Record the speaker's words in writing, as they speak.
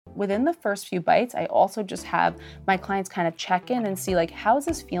Within the first few bites, I also just have my clients kind of check in and see like, how is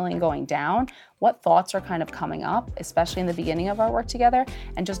this feeling going down? What thoughts are kind of coming up, especially in the beginning of our work together,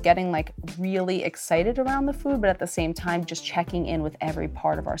 and just getting like really excited around the food, but at the same time, just checking in with every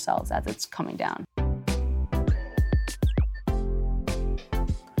part of ourselves as it's coming down.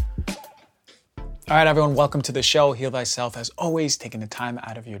 All right, everyone, welcome to the show. Heal Thyself. As always, taking the time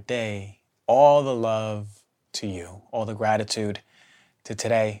out of your day, all the love to you, all the gratitude to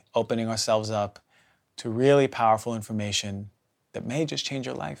today, opening ourselves up to really powerful information that may just change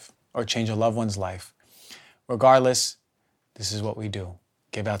your life or change a loved one's life. Regardless, this is what we do.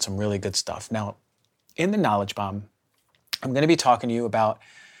 Give out some really good stuff. Now, in the Knowledge Bomb, I'm going to be talking to you about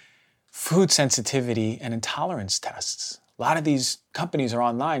food sensitivity and intolerance tests. A lot of these companies are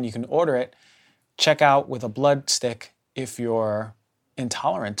online. You can order it, check out with a blood stick if you're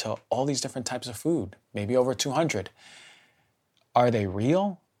intolerant to all these different types of food, maybe over 200. Are they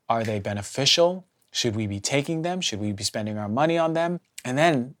real? Are they beneficial? Should we be taking them? Should we be spending our money on them? And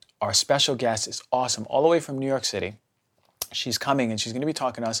then our special guest is awesome, all the way from New York City. She's coming and she's going to be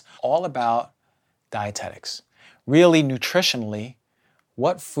talking to us all about dietetics. Really nutritionally,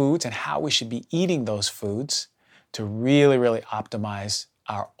 what foods and how we should be eating those foods to really, really optimize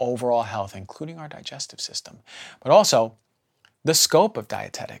our overall health, including our digestive system. But also the scope of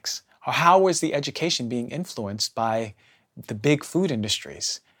dietetics, or how is the education being influenced by the big food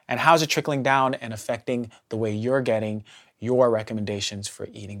industries, and how's it trickling down and affecting the way you're getting your recommendations for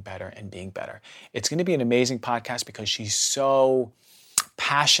eating better and being better. It's going to be an amazing podcast because she's so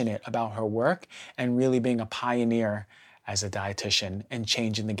passionate about her work and really being a pioneer as a dietitian and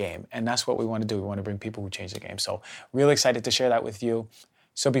changing the game. And that's what we want to do. We want to bring people who change the game. So really excited to share that with you.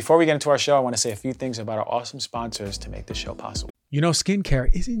 So before we get into our show, I want to say a few things about our awesome sponsors to make this show possible. You know, skincare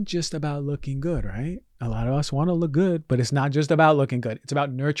isn't just about looking good, right? A lot of us want to look good, but it's not just about looking good. It's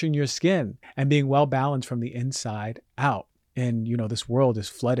about nurturing your skin and being well balanced from the inside out. And, you know, this world is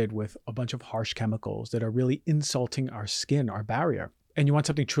flooded with a bunch of harsh chemicals that are really insulting our skin, our barrier. And you want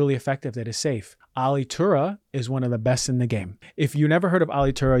something truly effective that is safe. Alitura is one of the best in the game. If you never heard of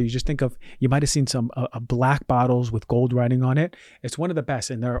Alitura, you just think of, you might have seen some black bottles with gold writing on it. It's one of the best,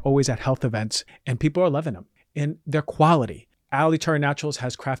 and they're always at health events, and people are loving them. And their quality. Alitura Naturals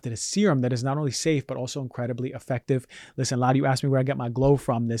has crafted a serum that is not only safe, but also incredibly effective. Listen, a lot of you ask me where I get my glow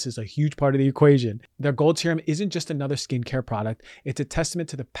from. This is a huge part of the equation. Their gold serum isn't just another skincare product. It's a testament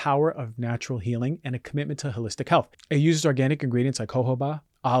to the power of natural healing and a commitment to holistic health. It uses organic ingredients like jojoba,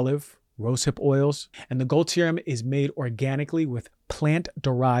 olive, rosehip oils, and the gold serum is made organically with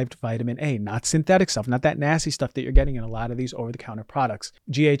plant-derived vitamin A, not synthetic stuff, not that nasty stuff that you're getting in a lot of these over-the-counter products.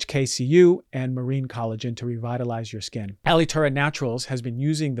 GHKCU and marine collagen to revitalize your skin. Alitura Naturals has been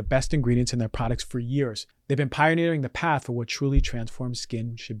using the best ingredients in their products for years. They've been pioneering the path for what truly transformed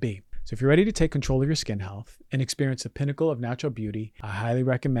skin should be. So if you're ready to take control of your skin health and experience the pinnacle of natural beauty, I highly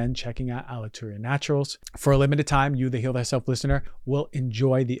recommend checking out Alitura Naturals. For a limited time, you, the Heal Thyself listener, will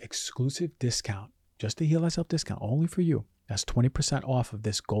enjoy the exclusive discount, just the Heal Thyself discount, only for you. That's 20% off of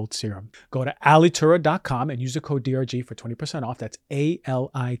this gold serum. Go to alitura.com and use the code DRG for 20% off. That's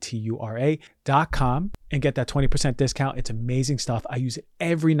ALITURA.com and get that 20% discount. It's amazing stuff. I use it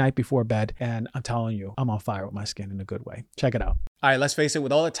every night before bed, and I'm telling you, I'm on fire with my skin in a good way. Check it out. All right, let's face it,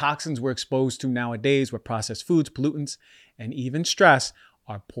 with all the toxins we're exposed to nowadays with processed foods, pollutants, and even stress,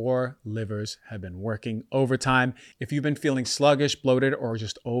 our poor livers have been working overtime. If you've been feeling sluggish, bloated, or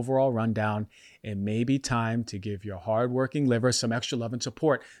just overall run down, it may be time to give your hardworking liver some extra love and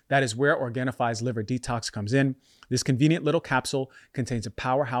support. That is where Organifi's Liver Detox comes in. This convenient little capsule contains a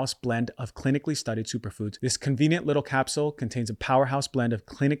powerhouse blend of clinically studied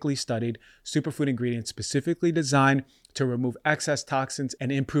superfood ingredients specifically designed to remove excess toxins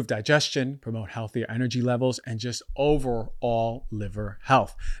and improve digestion, promote healthier energy levels, and just overall liver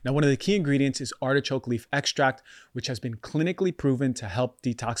health. Now, one of the key ingredients is artichoke leaf extract, which has been clinically proven to help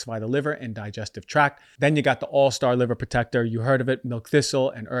detoxify the liver and digestive tract. Then you got the all-star liver protector. You heard of it, milk thistle,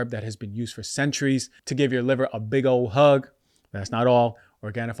 an herb that has been used for centuries to give your liver a big old hug. That's not all.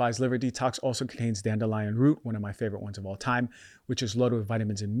 Organifi's Liver Detox also contains dandelion root, one of my favorite ones of all time, which is loaded with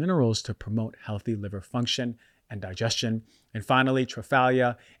vitamins and minerals to promote healthy liver function and digestion. And finally,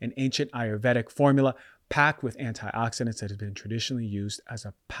 Triphalia, an ancient Ayurvedic formula packed with antioxidants that has been traditionally used as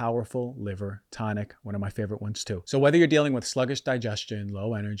a powerful liver tonic, one of my favorite ones too. So whether you're dealing with sluggish digestion,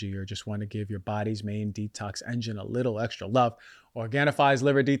 low energy, or just want to give your body's main detox engine a little extra love, Organifi's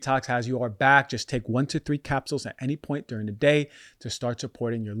Liver Detox has your back. Just take 1 to 3 capsules at any point during the day to start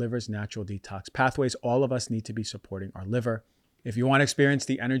supporting your liver's natural detox pathways. All of us need to be supporting our liver. If you want to experience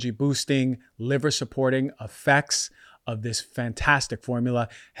the energy boosting, liver supporting effects of this fantastic formula,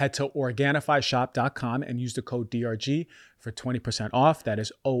 head to Organifishop.com and use the code DRG for 20% off. That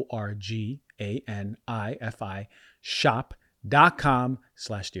is ORGANIFI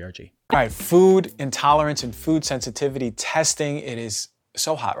shop.com/DRG. All right, food intolerance and food sensitivity testing. It is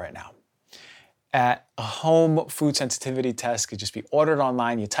so hot right now. At a home food sensitivity test could just be ordered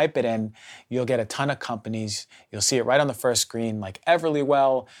online. You type it in, you'll get a ton of companies. You'll see it right on the first screen, like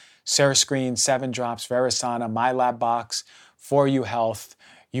Everlywell, Cerescreen, 7-Drops, Verisana, MyLabBox, 4U Health,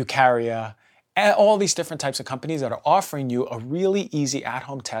 Eukarya, and all these different types of companies that are offering you a really easy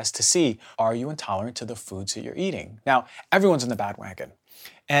at-home test to see, are you intolerant to the foods that you're eating? Now, everyone's in the bandwagon.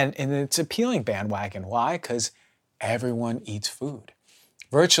 And it's an appealing bandwagon. Why? Because everyone eats food.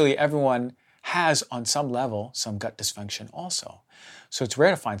 Virtually everyone has, on some level, some gut dysfunction also. So it's rare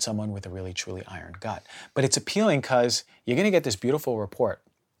to find someone with a really, truly iron gut. But it's appealing because you're going to get this beautiful report.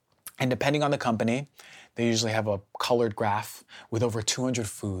 And depending on the company, they usually have a colored graph with over 200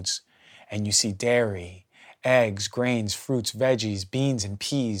 foods. And you see dairy, eggs, grains, fruits, veggies, beans and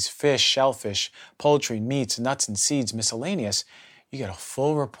peas, fish, shellfish, poultry, meats, nuts and seeds, miscellaneous. You get a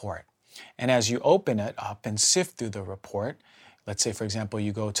full report. And as you open it up and sift through the report, let's say, for example,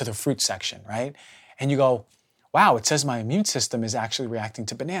 you go to the fruit section, right? And you go, wow, it says my immune system is actually reacting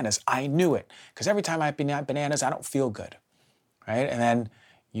to bananas. I knew it, because every time I eat bananas, I don't feel good, right? And then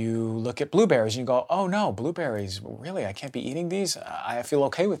you look at blueberries and you go, oh no, blueberries, really, I can't be eating these? I feel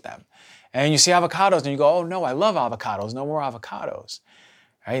okay with them. And you see avocados and you go, oh no, I love avocados, no more avocados.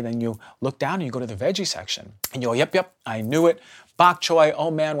 Right? Then you look down and you go to the veggie section and you go, yep, I knew it. Bok choy,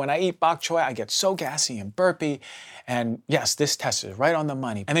 oh man, when I eat bok choy, I get so gassy and burpy. And yes, this test is right on the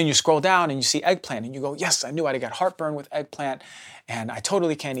money. And then you scroll down and you see eggplant and you go, yes, I knew I'd get heartburn with eggplant and I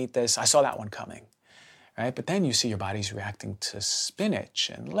totally can't eat this. I saw that one coming. Right? But then you see your body's reacting to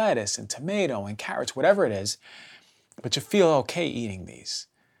spinach and lettuce and tomato and carrots, whatever it is, but you feel okay eating these.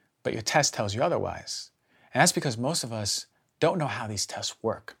 But your test tells you otherwise. And that's because most of us don't know how these tests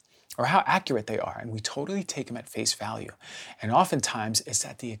work or how accurate they are, and we totally take them at face value. And oftentimes, it's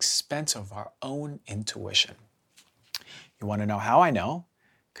at the expense of our own intuition. You want to know how I know?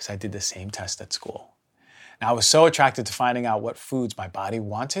 Because I did the same test at school. Now, I was so attracted to finding out what foods my body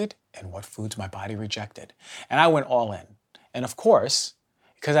wanted and what foods my body rejected. And I went all in. And of course,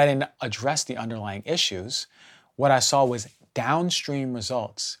 because I didn't address the underlying issues, what I saw was downstream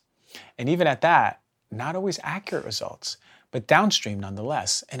results. And even at that, not always accurate results, but downstream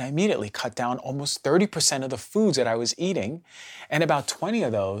nonetheless. And I immediately cut down almost 30% of the foods that I was eating, and about 20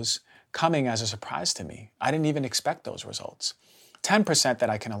 of those coming as a surprise to me. I didn't even expect those results. 10% that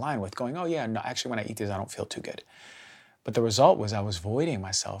I can align with, going, oh yeah, no, actually when I eat these, I don't feel too good. But the result was I was voiding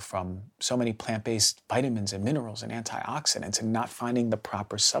myself from so many plant-based vitamins and minerals and antioxidants and not finding the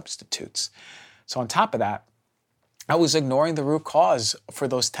proper substitutes. So on top of that, I was ignoring the root cause for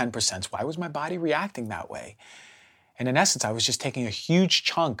those 10%. Why was my body reacting that way? And in essence, I was just taking a huge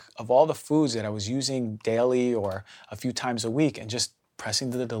chunk of all the foods that I was using daily or a few times a week and just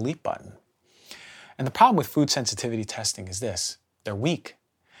pressing the delete button. And the problem with food sensitivity testing is this: they're weak.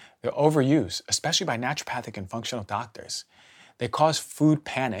 They're overused, especially by naturopathic and functional doctors. They cause food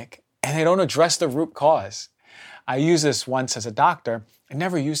panic and they don't address the root cause. I used this once as a doctor and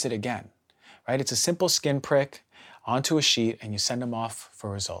never used it again, right? It's a simple skin prick onto a sheet and you send them off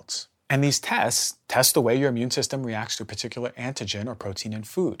for results. And these tests test the way your immune system reacts to a particular antigen or protein in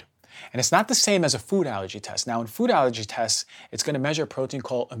food. And it's not the same as a food allergy test. Now, in food allergy tests, it's going to measure a protein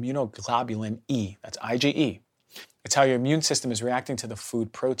called immunoglobulin E. That's IgE. It's how your immune system is reacting to the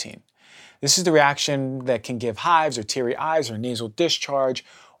food protein. This is the reaction that can give hives or teary eyes or nasal discharge,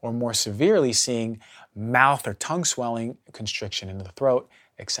 or more severely, seeing mouth or tongue swelling, constriction in the throat,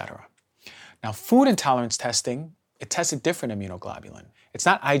 etc. Now, food intolerance testing, it tests a different immunoglobulin. It's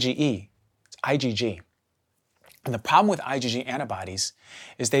not IgE, it's IgG. And the problem with IgG antibodies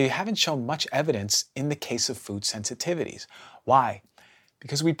is they haven't shown much evidence in the case of food sensitivities. Why?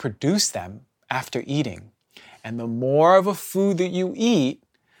 Because we produce them after eating. And the more of a food that you eat,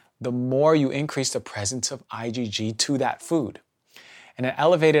 the more you increase the presence of IgG to that food. And an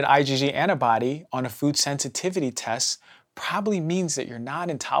elevated IgG antibody on a food sensitivity test probably means that you're not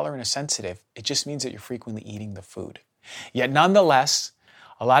intolerant or sensitive. It just means that you're frequently eating the food. Yet nonetheless,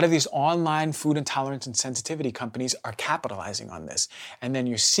 a lot of these online food intolerance and sensitivity companies are capitalizing on this. And then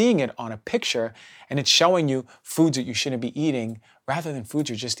you're seeing it on a picture and it's showing you foods that you shouldn't be eating rather than foods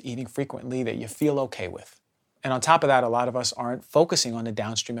you're just eating frequently that you feel okay with. And on top of that, a lot of us aren't focusing on the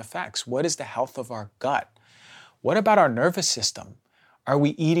downstream effects. What is the health of our gut? What about our nervous system? Are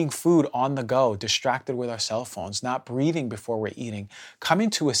we eating food on the go, distracted with our cell phones, not breathing before we're eating,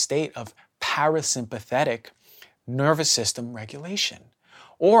 coming to a state of parasympathetic nervous system regulation?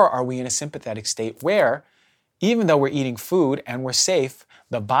 Or are we in a sympathetic state where, even though we're eating food and we're safe,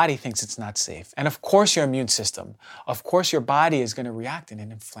 the body thinks it's not safe? And of course your immune system, of course your body is going to react in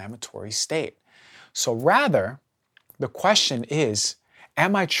an inflammatory state. So rather, the question is,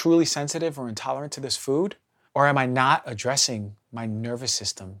 am I truly sensitive or intolerant to this food? Or am I not addressing my nervous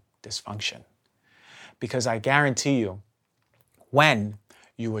system dysfunction? Because I guarantee you, when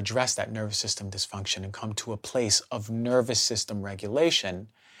you address that nervous system dysfunction and come to a place of nervous system regulation,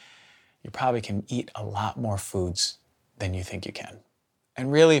 you probably can eat a lot more foods than you think you can. And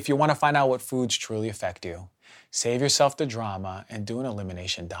really, if you want to find out what foods truly affect you, save yourself the drama and do an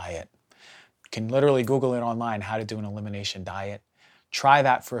elimination diet. You can literally Google it online, how to do an elimination diet. Try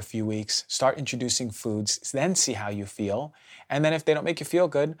that for a few weeks, start introducing foods, then see how you feel. And then if they don't make you feel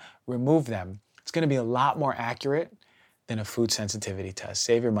good, remove them. It's going to be a lot more accurate than a food sensitivity test.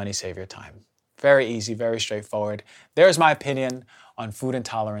 Save your money, save your time. Very easy, very straightforward. There's my opinion on food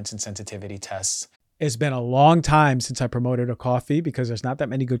intolerance and sensitivity tests. It's been a long time since I promoted a coffee because there's not that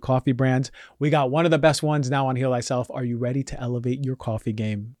many good coffee brands. We got one of the best ones now on Heal Thyself. Are you ready to elevate your coffee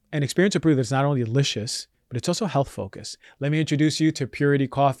game? And experience will prove that it's not only delicious, but it's also health focused. Let me introduce you to Purity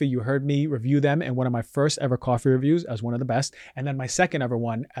Coffee. You heard me review them in one of my first ever coffee reviews as one of the best, and then my second ever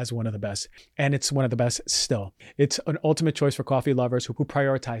one as one of the best. And it's one of the best still. It's an ultimate choice for coffee lovers who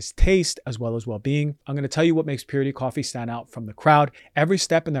prioritize taste as well as well-being. I'm gonna tell you what makes Purity Coffee stand out from the crowd. Every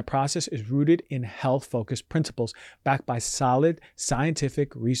step in their process is rooted in health-focused principles backed by solid,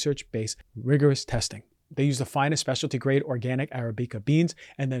 scientific, research-based, rigorous testing. They use the finest specialty grade organic Arabica beans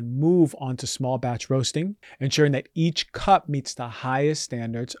and then move on to small batch roasting, ensuring that each cup meets the highest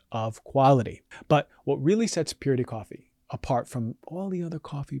standards of quality. But what really sets Purity Coffee apart from all the other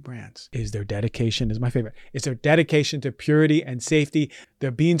coffee brands is their dedication, is my favorite. It's their dedication to purity and safety.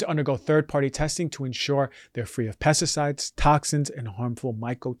 Their beans undergo third-party testing to ensure they're free of pesticides, toxins, and harmful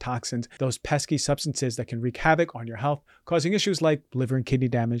mycotoxins, those pesky substances that can wreak havoc on your health, causing issues like liver and kidney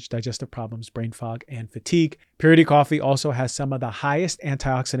damage, digestive problems, brain fog, and fatigue. Purity Coffee also has some of the highest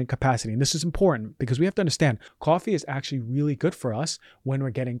antioxidant capacity. And this is important because we have to understand coffee is actually really good for us when we're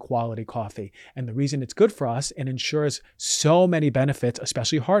getting quality coffee. And the reason it's good for us and ensures so many benefits,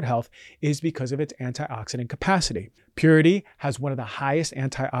 especially heart health, is because of its antioxidant capacity. Purity has one of the highest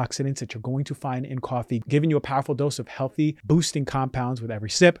antioxidants that you're going to find in coffee, giving you a powerful dose of healthy, boosting compounds with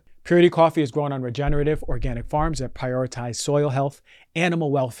every sip. Purity Coffee is grown on regenerative organic farms that prioritize soil health, animal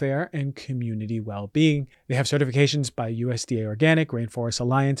welfare, and community well-being. They have certifications by USDA Organic, Rainforest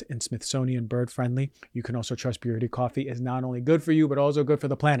Alliance, and Smithsonian Bird Friendly. You can also trust Purity Coffee is not only good for you, but also good for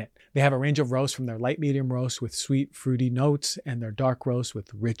the planet. They have a range of roasts from their light medium roast with sweet, fruity notes and their dark roast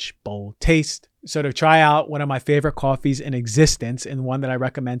with rich, bold taste. So to try out one of my favorite coffees in existence and one that I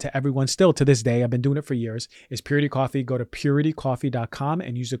recommend to everyone still to this day, I've been doing it for years, is Purity Coffee. Go to puritycoffee.com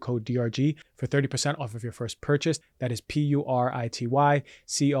and use the code DRG for 30% off of your first purchase. That is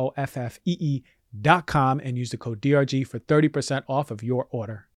puritycoffee.com and use the code DRG for 30% off of your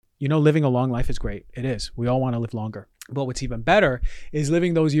order. You know, living a long life is great. It is. We all want to live longer. But what's even better is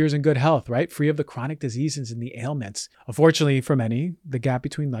living those years in good health, right? Free of the chronic diseases and the ailments. Unfortunately, for many, the gap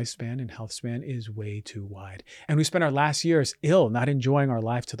between lifespan and health span is way too wide. And we spend our last years ill, not enjoying our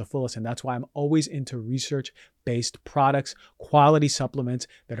life to the fullest. And that's why I'm always into research-based products, quality supplements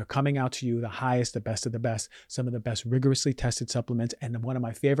that are coming out to you, the highest, the best of the best, some of the best rigorously tested supplements. And one of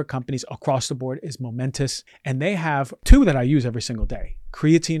my favorite companies across the board is Momentous. And they have two that I use every single day,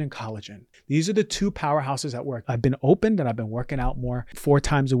 creatine and collagen. These are the two powerhouses at work. I've been opened and I've been working out more 4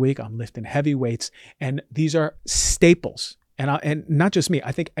 times a week. I'm lifting heavy weights, and these are staples. And not just me,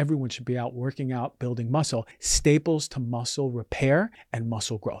 I think everyone should be out working out, building muscle, staples to muscle repair and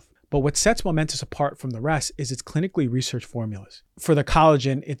muscle growth. But what sets Momentous apart from the rest is its clinically researched formulas. For the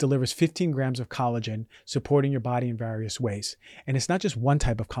collagen, it delivers 15 grams of collagen, supporting your body in various ways. And it's not just one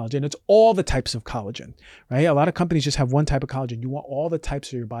type of collagen, it's all the types of collagen, right? A lot of companies just have one type of collagen. You want all the types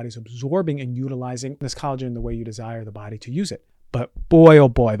of your body's absorbing and utilizing this collagen the way you desire the body to use it. But boy, oh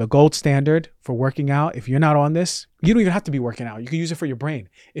boy, the gold standard for working out, if you're not on this, you don't even have to be working out. You can use it for your brain,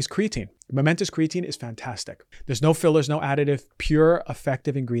 is creatine. Momentous creatine is fantastic. There's no fillers, no additive, pure,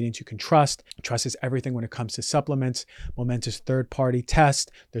 effective ingredients you can trust. Trust is everything when it comes to supplements. Momentous third-party test.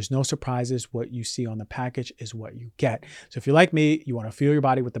 There's no surprises. What you see on the package is what you get. So if you're like me, you want to fuel your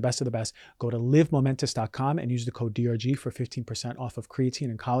body with the best of the best, go to livemomentous.com and use the code DRG for 15% off of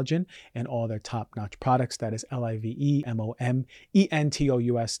creatine and collagen and all their top-notch products. That is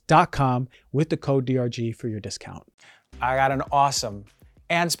livemomentous.com with the code DRG for your discount. I got an awesome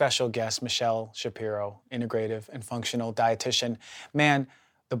and special guest, Michelle Shapiro, integrative and functional dietitian. Man,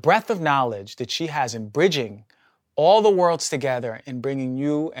 the breadth of knowledge that she has in bridging all the worlds together in bringing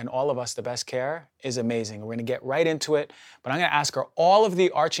you and all of us the best care is amazing. We're going to get right into it, but I'm going to ask her all of the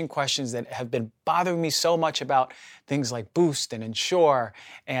arching questions that have been bothering me so much about things like Boost and Ensure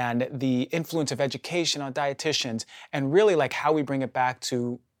and the influence of education on dietitians and really like how we bring it back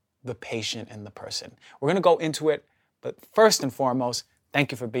to the patient and the person. We're going to go into it, but first and foremost, thank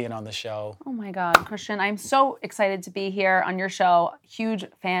you for being on the show. Oh my God, Christian, I'm so excited to be here on your show. Huge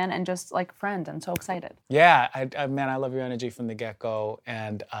fan and just like friend. I'm so excited. Yeah, man, I love your energy from the get-go.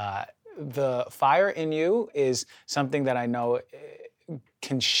 And the fire in you is something that I know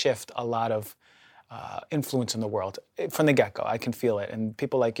can shift a lot of influence in the world. From the get-go, I can feel it. And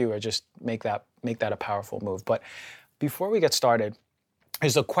people like you are just make that a powerful move. But before we get started,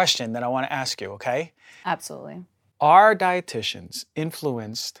 there's a question that I want to ask you, okay? Absolutely. Are dietitians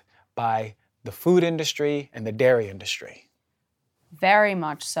influenced by the food industry and the dairy industry? Very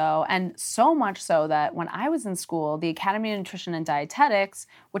much so, and so much so that when I was in school, the Academy of Nutrition and Dietetics,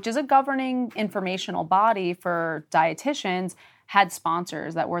 which is a governing informational body for dietitians, had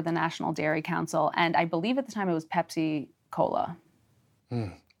sponsors that were the National Dairy Council, and I believe at the time it was Pepsi Cola.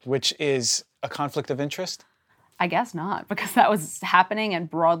 Which is a conflict of interest? I guess not, because that was happening and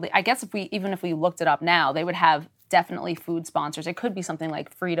broadly. I guess even if we looked it up now, they would have definitely food sponsors. It could be something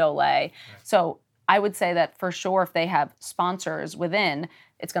like Frito-Lay. Right. So I would say that for sure, if they have sponsors within,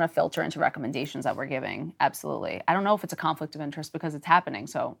 it's going to filter into recommendations that we're giving. Absolutely. I don't know if it's a conflict of interest because it's happening.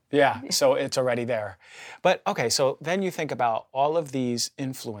 So yeah, so it's already there. But okay, so then you think about all of these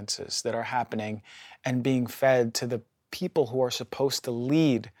influences that are happening and being fed to the people who are supposed to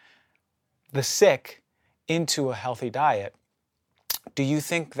lead the sick into a healthy diet. Do you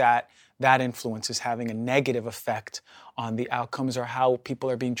think that that influence is having a negative effect on the outcomes or how people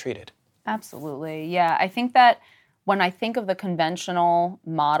are being treated? Absolutely. Yeah. I think that when I think of the conventional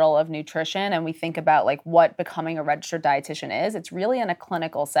model of nutrition and we think about like what becoming a registered dietitian is, it's really in a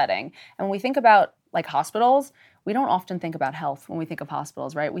clinical setting. And when we think about like hospitals, we don't often think about health when we think of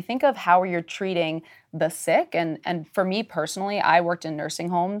hospitals, right? We think of how you're treating the sick. And for me personally, I worked in nursing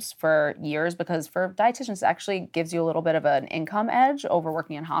homes for years because for dietitians, it actually gives you a little bit of an income edge over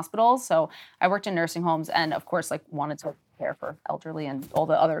working in hospitals. So I worked in nursing homes and of course, like wanted to care for elderly and all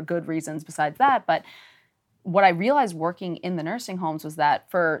the other good reasons besides that. But what I realized working in the nursing homes was that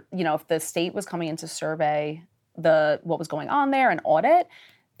for, if the state was coming in to survey what was going on there and audit,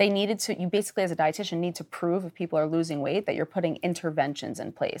 they needed to, you basically as a dietitian need to prove if people are losing weight that you're putting interventions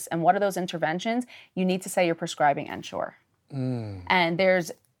in place. And what are those interventions? You need to say you're prescribing Ensure.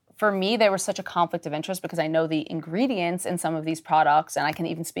 And for me, there was such a conflict of interest because I know the ingredients in some of these products, and I can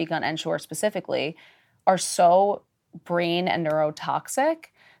even speak on Ensure specifically, are so brain and neurotoxic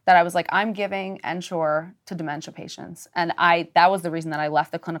that I was like, I'm giving Ensure to dementia patients. And that was the reason that I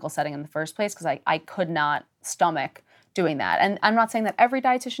left the clinical setting in the first place because I could not stomach doing that. And I'm not saying that every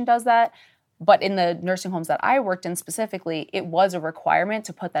dietitian does that, but in the nursing homes that I worked in specifically, it was a requirement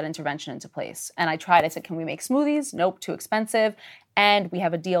to put that intervention into place. And I said, can we make smoothies? Nope, too expensive. And we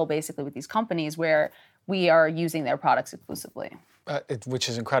have a deal basically with these companies where we are using their products exclusively. Which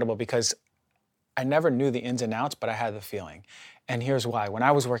is incredible because I never knew the ins and outs, but I had the feeling. And here's why. When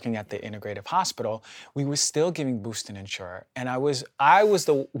I was working at the integrative hospital, we were still giving Boost and Ensure. And I was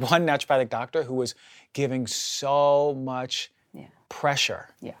the one naturopathic doctor who was giving so much pressure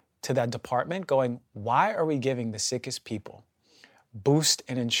to that department going, why are we giving the sickest people Boost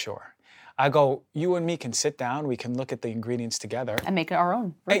and Ensure? I go, you and me can sit down, we can look at the ingredients together. And make it our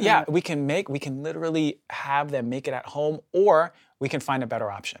own. Yeah, we can literally have them make it at home or we can find a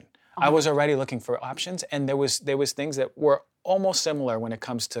better option. I was already looking for options and there was things that were almost similar when it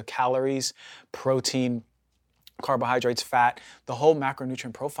comes to calories, protein, carbohydrates, fat. The whole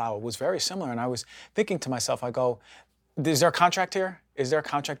macronutrient profile was very similar. And I was thinking to myself, I go, is there a contract here? Is there a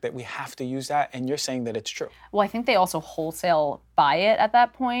contract that we have to use that? And you're saying that it's true. Well, I think they also wholesale buy it at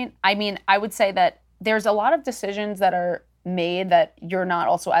that point. I mean, I would say that there's a lot of decisions that are made that you're not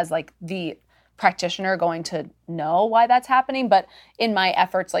also as like the practitioner going to know why that's happening. But in my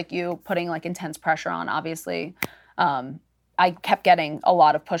efforts, like you putting like intense pressure on, obviously, I kept getting a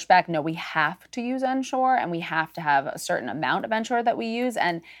lot of pushback. No, we have to use Ensure and we have to have a certain amount of Ensure that we use.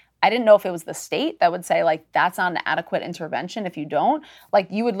 And I didn't know if it was the state that would say like, that's not an adequate intervention if you don't. Like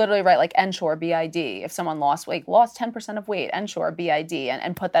you would literally write like Ensure BID. If someone lost 10% of weight, Ensure BID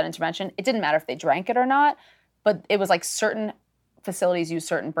and put that intervention. It didn't matter if they drank it or not, but it was like certain facilities use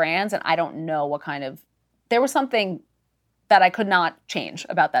certain brands and I don't know there was something that I could not change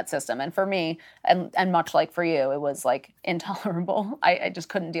about that system. And for me, and much like for you, it was like intolerable. I just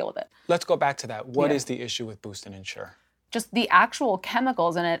couldn't deal with it. Let's go back to that. What is the issue with Boost and Ensure? just the actual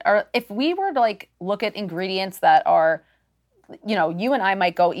chemicals in it are, if we were to like look at ingredients that are, you know, you and I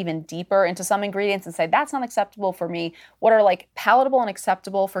might go even deeper into some ingredients and say, that's not acceptable for me. What are like palatable and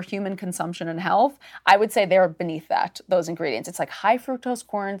acceptable for human consumption and health? I would say they're beneath those ingredients. It's like high fructose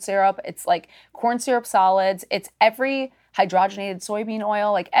corn syrup. It's like corn syrup solids. It's every hydrogenated soybean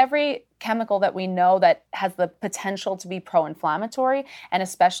oil, like every chemical that we know that has the potential to be pro-inflammatory, and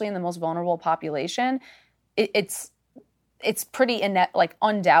especially in the most vulnerable population, it's pretty like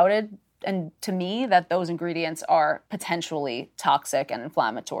undoubted, and to me, that those ingredients are potentially toxic and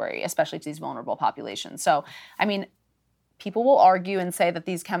inflammatory, especially to these vulnerable populations. So, I mean, people will argue and say that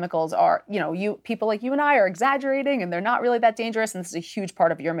these chemicals are, you know, people like you and I are exaggerating and they're not really that dangerous, and this is a huge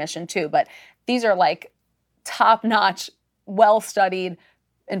part of your mission too. But these are like top-notch, well-studied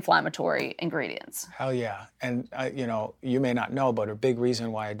inflammatory ingredients. Hell yeah. And, you know, you may not know, but a big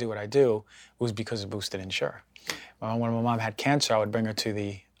reason why I do what I do was because of Boosted Ensure. When my mom had cancer, I would bring her to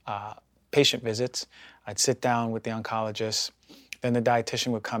the patient visits. I'd sit down with the oncologist, then the dietitian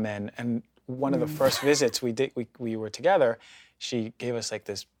would come in, and one of the first visits we were together, she gave us like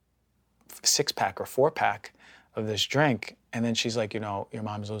this 6-pack or 4-pack of this drink, and then she's like, you know, your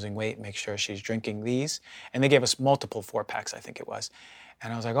mom's losing weight, make sure she's drinking these. And they gave us multiple 4-packs, I think it was.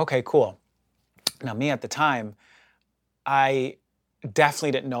 And I was like, okay, cool. Now me at the time, I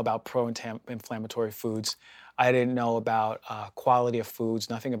definitely didn't know about pro-inflammatory foods. I didn't know about quality of foods,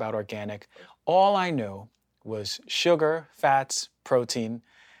 nothing about organic. All I knew was sugar, fats, protein,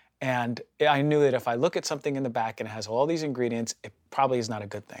 and I knew that if I look at something in the back and it has all these ingredients, it probably is not a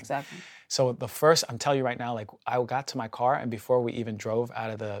good thing. Exactly. So I'm telling you right now, like I got to my car and before we even drove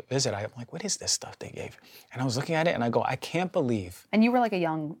out of the visit, I'm like, what is this stuff they gave? And I was looking at it and I go, I can't believe. And you were like a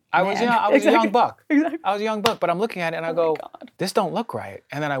young man. I was exactly. A young buck. Exactly. I was a young buck, but I'm looking at it and I go, this don't look right.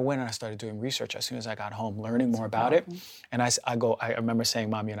 And then I went and I started doing research as soon as I got home, learning more about it. And I remember saying,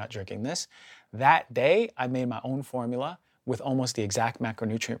 Mom, you're not drinking this. That day, I made my own formula with almost the exact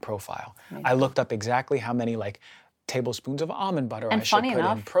macronutrient profile. I looked up exactly how many like tablespoons of almond butter I should put in,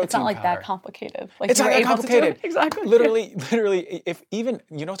 protein powder. It's not like that complicated. Like it's not that complicated. Exactly. Literally, if even,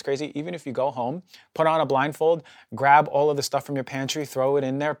 you know what's crazy? Even if you go home, put on a blindfold, grab all of the stuff from your pantry, throw it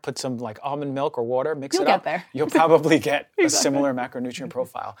in there, put some like almond milk or water, mix it up. You'll get there. You'll probably get a similar macronutrient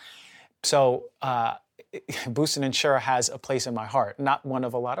profile. So Boost and Ensure has a place in my heart. Not one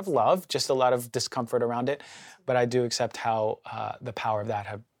of a lot of love, just a lot of discomfort around it. But I do accept how the power of that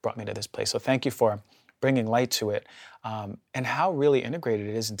have brought me to this place. So thank you for bringing light to it, and how really integrated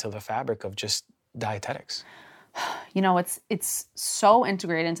it is into the fabric of just dietetics. You know, it's so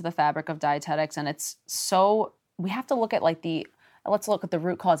integrated into the fabric of dietetics, and we have to look at like let's look at the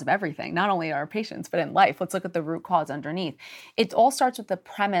root cause of everything, not only our patients, but in life. Let's look at the root cause underneath. It all starts with the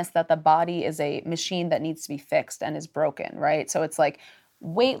premise that the body is a machine that needs to be fixed and is broken, right? So it's like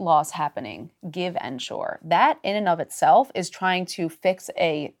weight loss happening, give Ensure. That in and of itself is trying to fix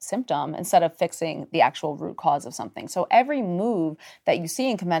a symptom instead of fixing the actual root cause of something. So every move that you see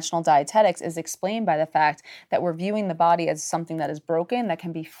in conventional dietetics is explained by the fact that we're viewing the body as something that is broken that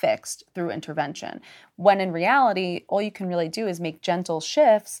can be fixed through intervention. When in reality, all you can really do is make gentle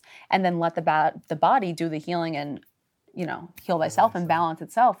shifts and then let the body do the healing and, you know, heal thyself and balance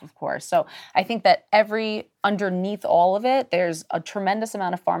itself, of course. So I think that underneath all of it, there's a tremendous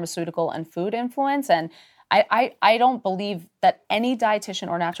amount of pharmaceutical and food influence. And I don't believe that any dietitian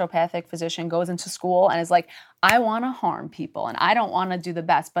or naturopathic physician goes into school and is like, I want to harm people and I don't want to do the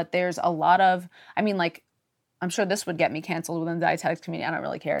best. But there's a lot of, I mean, like, I'm sure this would get me canceled within the dietetics community. I don't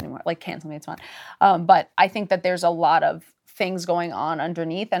really care anymore. Like, cancel me, it's fine. But I think that there's a lot of things going on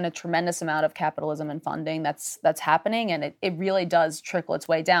underneath and a tremendous amount of capitalism and funding that's happening. And it really does trickle its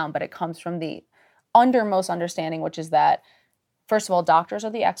way down, but it comes from the undermost understanding, which is that, first of all, doctors are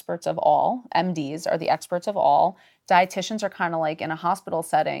the experts of all. MDs are the experts of all. Dietitians are kind of like in a hospital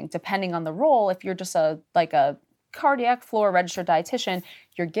setting, depending on the role. If you're just a cardiac floor registered dietitian,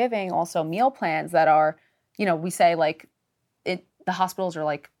 you're giving also meal plans that are, you know, we say like the hospitals are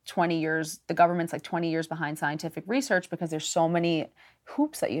like 20 years, the government's like 20 years behind scientific research because there's so many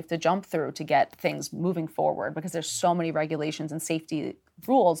hoops that you have to jump through to get things moving forward because there's so many regulations and safety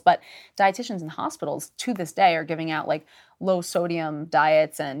rules. But dietitians in hospitals to this day are giving out like low sodium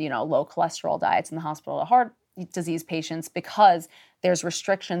diets and, you know, low cholesterol diets in the hospital to heart disease patients because there's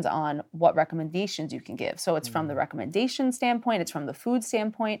restrictions on what recommendations you can give. So it's from the recommendation standpoint, it's from the food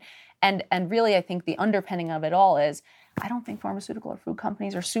standpoint. And really, I think the underpinning of it all is I don't think pharmaceutical or food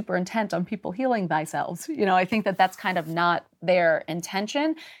companies are super intent on people healing themselves. I think that that's kind of not their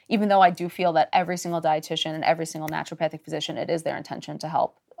intention, even though I do feel that every single dietitian and every single naturopathic physician, it is their intention to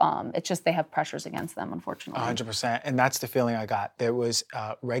help. It's just they have pressures against them, unfortunately. 100%. And that's the feeling I got. There was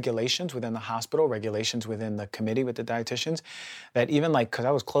regulations within the hospital, regulations within the committee with the dietitians that even because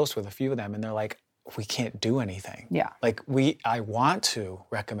I was close with a few of them and they're like, we can't do anything. Yeah. I want to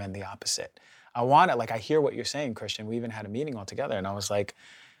recommend the opposite. I want it. I hear what you're saying, Christian. We even had a meeting all together and I was like,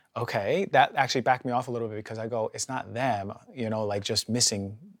 okay, that actually backed me off a little bit because I go, it's not them, just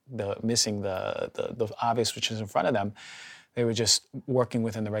missing the obvious which is in front of them. They were just working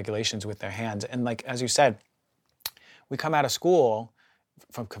within the regulations with their hands. And as you said, we come out of school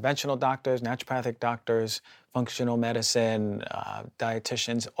from conventional doctors, naturopathic doctors, functional medicine,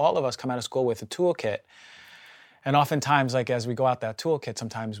 dietitians, all of us come out of school with a toolkit. And oftentimes, as we go out that toolkit,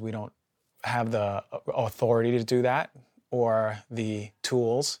 sometimes we don't have the authority to do that or the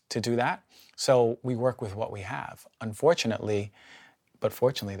tools to do that. So we work with what we have. Unfortunately, but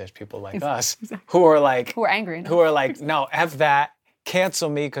fortunately, there's people like us who are who are angry, who are like, no, F that, cancel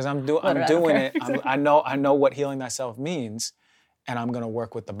me because I'm doing it. Exactly. I know what healing thyself means, and I'm going to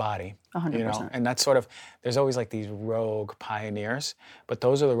work with the body. 100%. And that's there's always these rogue pioneers, but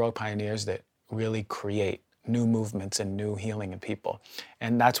those are the rogue pioneers that really create new movements and new healing in people.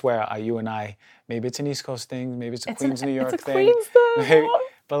 And that's where you and I, maybe it's an East Coast thing, maybe it's a Queens, New York thing. It's a Queens thing.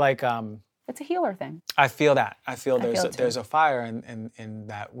 But it's a healer thing. I feel that. I feel there's a fire in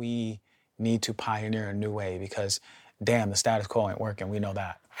that we need to pioneer a new way because, damn, the status quo ain't working. We know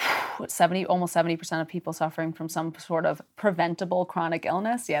that. Almost 70% of people suffering from some sort of preventable chronic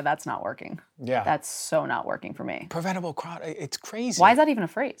illness. Yeah, that's not working. Yeah. That's so not working for me. Preventable chronic, it's crazy. Why is that even a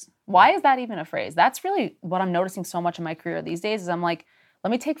phrase? Why is that even a phrase? That's really what I'm noticing so much in my career these days is I'm like,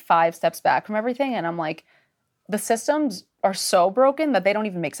 let me take 5 steps back from everything. And I'm like, the systems are so broken that they don't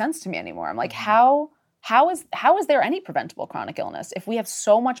even make sense to me anymore. I'm like, how is there any preventable chronic illness if we have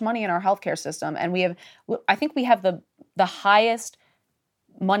so much money in our healthcare system and I think we have the highest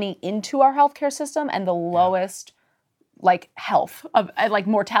money into our healthcare system and the lowest health of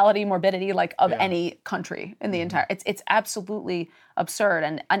mortality, morbidity of any country in the entire. It's absolutely absurd.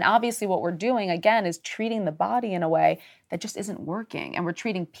 And obviously what we're doing again is treating the body in a way that just isn't working. And we're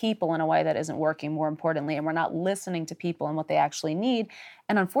treating people in a way that isn't working, more importantly, and we're not listening to people and what they actually need.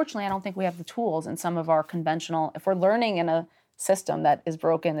 And unfortunately, I don't think we have the tools in some of our conventional, if we're learning in a system that is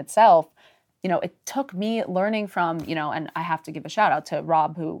broken itself. It took me learning from, and I have to give a shout out to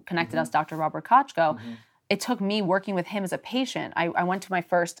Rob who connected us, Dr. Robert Kochko. It took me working with him as a patient. I went to my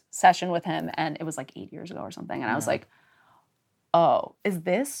first session with him and it was 8 years ago or something. And I was like, oh, is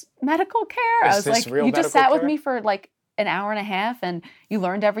this medical care? I was like, you just sat with me for an hour and a half and you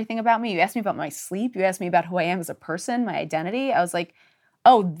learned everything about me. You asked me about my sleep. You asked me about who I am as a person, my identity. I was like,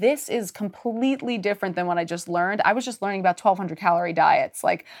 oh, this is completely different than what I just learned. I was just learning about 1,200 calorie diets.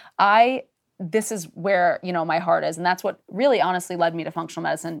 This is where, my heart is. And that's what really honestly led me to functional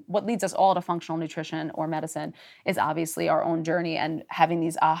medicine. What leads us all to functional nutrition or medicine is obviously our own journey and having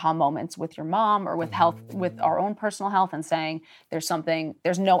these aha moments with your mom or with health, with our own personal health and saying, there's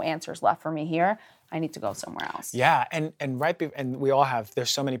no answers left for me here. I need to go somewhere else. Yeah, and we all have,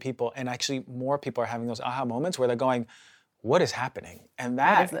 there's so many people, and actually more people are having those aha moments where they're going, what is happening? And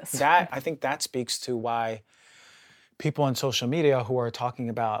what is this? I think that speaks to why people on social media who are talking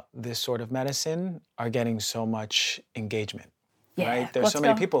about this sort of medicine are getting so much engagement, right? There's so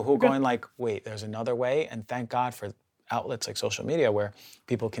many people who are going wait, there's another way. And thank God for outlets like social media where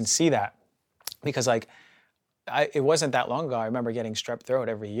people can see that. Because it wasn't that long ago, I remember getting strep throat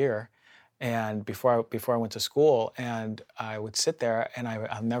every year. And before I went to school, and I would sit there and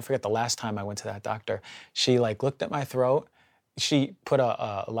I'll never forget the last time I went to that doctor. She looked at my throat, she put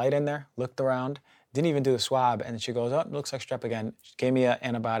a light in there, looked around, didn't even do the swab, and she goes, oh, it looks like strep again. She gave me an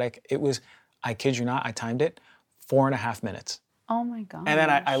antibiotic. It was, I kid you not, I timed it, 4.5 minutes. Oh my God. And then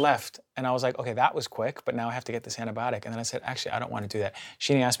I left, and I was like, okay, that was quick, but now I have to get this antibiotic. And then I said, actually, I don't want to do that.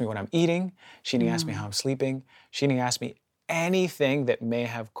 She didn't ask me what I'm eating. She didn't ask me how I'm sleeping. She didn't ask me anything that may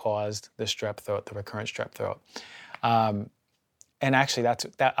have caused the strep throat, the recurrent strep throat. And actually,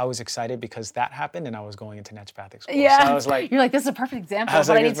 that I was excited because that happened, and I was going into naturopathic school. Yeah, so I was like, you're like, this is a perfect example of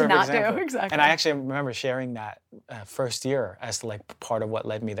what I need to not do. Exactly. And I actually remember sharing that first year as to part of what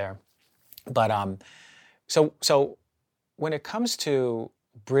led me there. But so when it comes to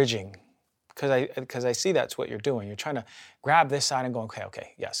bridging, because I see that's what you're doing. You're trying to grab this side and go,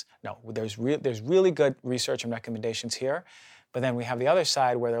 okay, yes, no. There's really good research and recommendations here, but then we have the other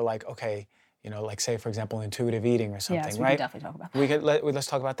side where they're like, okay, like say, for example, intuitive eating or something, Yes, we right? can definitely talk about that. Let's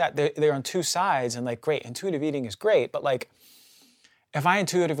talk about that. They're on two sides, and like, great, intuitive eating is great, but like, if I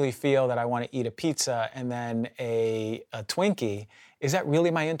intuitively feel that I want to eat a pizza and then a Twinkie, is that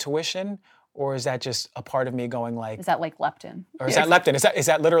really my intuition? Or is that just a part of me going like... Is that like leptin? Or is that leptin? Is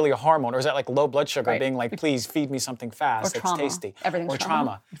that literally a hormone? Or is that like low blood sugar being like, please feed me something fast that's tasty? Everything's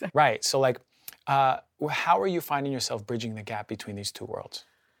trauma. Exactly. Right. So like, how are you finding yourself bridging the gap between these two worlds?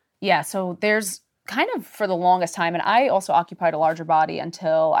 Yeah, so there's kind of for the longest time, and I also occupied a larger body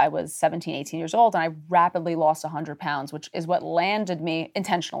until I was 17, 18 years old, and I rapidly lost 100 pounds, which is what landed me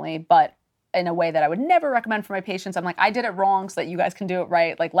intentionally, but in a way that I would never recommend for my patients. I'm like, I did it wrong so that you guys can do it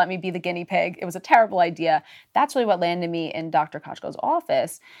right. Like, let me be the guinea pig. It was a terrible idea. That's really what landed me in Dr. Kochko's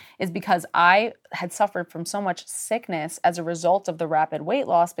office, is because I had suffered from so much sickness as a result of the rapid weight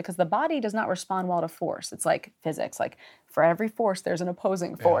loss, because the body does not respond well to force. It's like physics, like for every force, there's an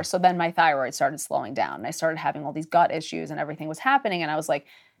opposing force. So then my thyroid started slowing down and I started having all these gut issues and everything was happening. And I was like,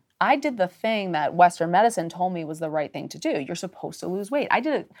 I did the thing that Western medicine told me was the right thing to do. You're supposed to lose weight. I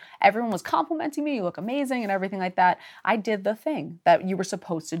did it. Everyone was complimenting me. You look amazing and everything like that. I did the thing that you were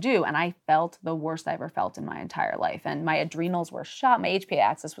supposed to do. And I felt the worst I ever felt in my entire life. And my adrenals were shot. My HPA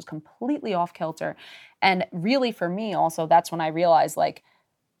axis was completely off kilter. And really for me also, that's when I realized like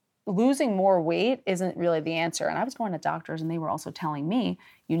losing more weight isn't really the answer. And I was going to doctors and they were also telling me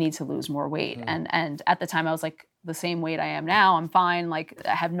you need to lose more weight. And at the time I was like, the same weight I am now, I'm fine. Like,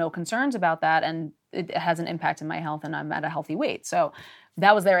 I have no concerns about that. And it hasn't impacted my health and I'm at a healthy weight. So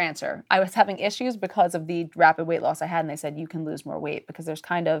that was their answer. I was having issues because of the rapid weight loss I had. And they said, you can lose more weight, because there's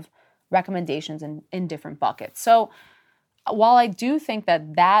kind of recommendations in different buckets. So while I do think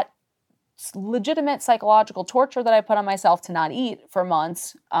that legitimate psychological torture that I put on myself to not eat for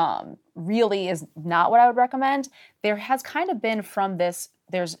months really is not what I would recommend, there has kind of been from this,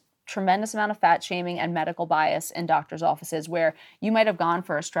 there's tremendous amount of fat shaming and medical bias in doctors' offices, where you might have gone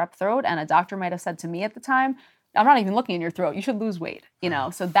for a strep throat and a doctor might have said to me at the time, I'm not even looking in your throat, you should lose weight,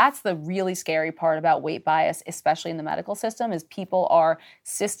 So that's the really scary part about weight bias, especially in the medical system, is people are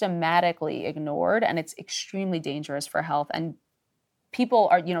systematically ignored, and it's extremely dangerous for health. And people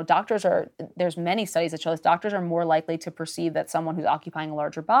are, doctors are, there's many studies that show this, doctors are more likely to perceive that someone who's occupying a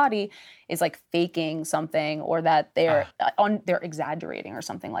larger body is like faking something, or that they're exaggerating or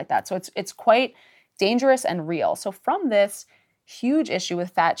something like that. So it's quite dangerous and real. So from this huge issue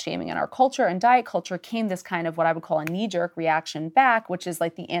with fat shaming in our culture and diet culture came this kind of what I would call a knee-jerk reaction back, which is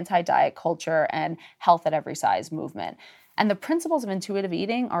like the anti-diet culture and health at every size movement. And the principles of intuitive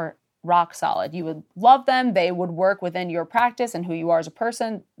eating are rock solid. You would love them. They would work within your practice and who you are as a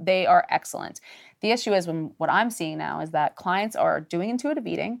person. They are excellent. The issue is, what I'm seeing now is that clients are doing intuitive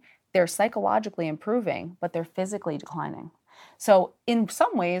eating, they're psychologically improving, but they're physically declining. So in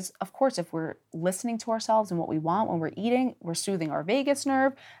some ways, of course, if we're listening to ourselves and what we want when we're eating, we're soothing our vagus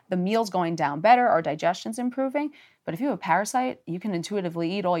nerve, the meal's going down better, our digestion's improving. But if you have a parasite, you can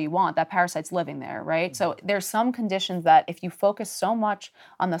intuitively eat all you want. That parasite's living there, right? So there's some conditions that if you focus so much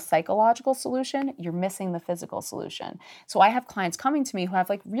on the psychological solution, you're missing the physical solution. So I have clients coming to me who have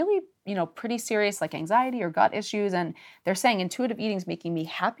like really, pretty serious like anxiety or gut issues. And they're saying intuitive eating is making me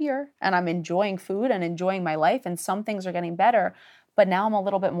happier and I'm enjoying food and enjoying my life. And some things are getting better, but now I'm a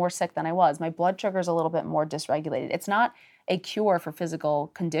little bit more sick than I was. My blood sugar is a little bit more dysregulated. It's not a cure for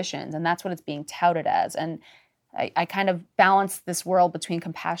physical conditions. And that's what it's being touted as. And I kind of balance this world between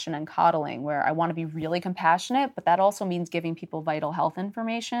compassion and coddling, where I want to be really compassionate, but that also means giving people vital health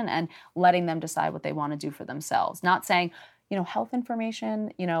information and letting them decide what they want to do for themselves. Not saying, health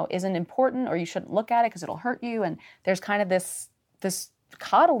information, isn't important, or you shouldn't look at it because it'll hurt you. And there's kind of this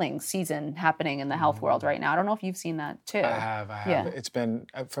coddling season happening in the health world right now. I don't know if you've seen that too. I have. Yeah. It's been,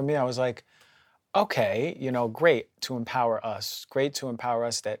 for me, I was like, okay, great to empower us. Great to empower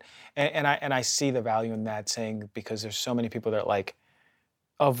us and I see the value in that, saying, because there's so many people that are like,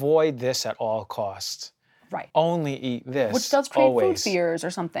 avoid this at all costs. Right. Only eat this. Which does create always. Food fears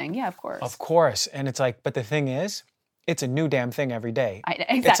or something. Yeah, of course. Of course. And it's like, but the thing is, it's a new damn thing every day.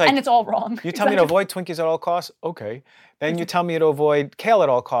 Exactly. And it's all wrong. You tell me to avoid Twinkies at all costs? Okay. Then you tell me to avoid kale at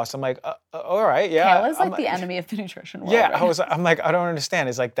all costs. I'm like, all right, yeah. Kale is like the enemy of the nutrition world. Yeah, right? I'm like, I don't understand.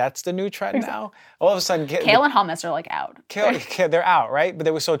 It's like, that's the new trend now? All of a sudden... Kale and hummus are like out. Kale, they're out, right? But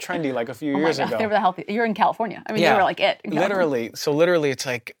they were so trendy like a few years ago. They were the healthy... You're in California. I mean, they were like it. Literally. So literally, it's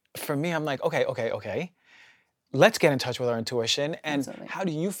like, for me, I'm like, okay. Let's get in touch with our intuition. And Absolutely. How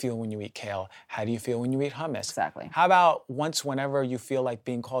do you feel when you eat kale? How do you feel when you eat hummus? Exactly. How about whenever you feel like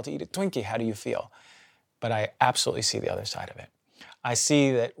being called to eat a Twinkie, how do you feel? But I absolutely see the other side of it. I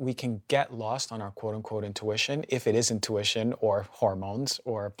see that we can get lost on our quote unquote intuition, if it is intuition or hormones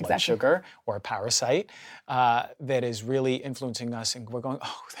or blood sugar or a parasite that is really influencing us. And we're going,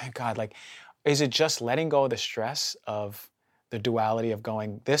 oh, thank God. Like, is it just letting go of the stress of the duality of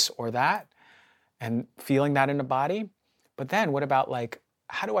going this or that and feeling that in the body? But then what about like,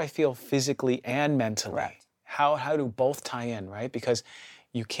 how do I feel physically and mentally? Correct. How do both tie in, right? Because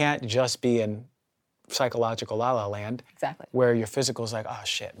you can't just be in psychological la-la land. Exactly. Where your physical is like, oh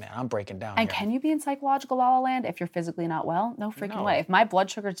shit, man, I'm breaking down. And here. can you be in psychological la la land if you're physically not well? No freaking way. If my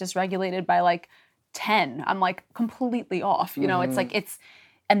blood sugar is dysregulated by like 10, I'm like completely off. You know, it's like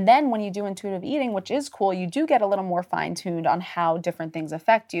and then when you do intuitive eating, which is cool, you do get a little more fine-tuned on how different things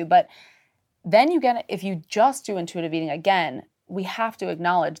affect you. But then you get, if you just do intuitive eating, again, we have to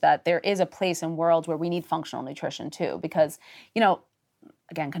acknowledge that there is a place in worlds where we need functional nutrition too. Because, you know,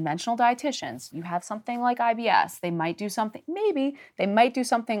 again, conventional dietitians, you have something like IBS, they might do something, maybe they might do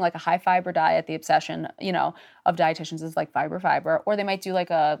something like a high fiber diet. The obsession, you know, of dietitians is like fiber, or they might do like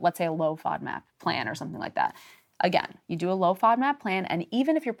a, let's say a low FODMAP plan or something like that. Again, you do a low FODMAP plan, and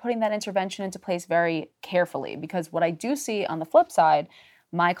even if you're putting that intervention into place very carefully, because what I do see on the flip side,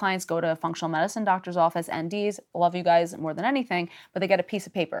 my clients go to a functional medicine doctor's office, NDs, love you guys more than anything, but they get a piece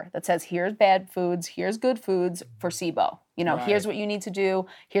of paper that says, here's bad foods, here's good foods for SIBO. You know, here's what you need to do.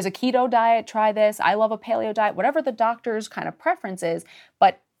 Here's a keto diet, try this. I love a paleo diet, whatever the doctor's kind of preference is.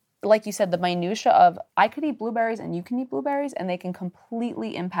 But like you said, the minutia of I could eat blueberries and you can eat blueberries, and they can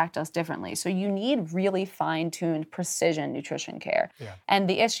completely impact us differently. So you need really fine-tuned precision nutrition care. Yeah. And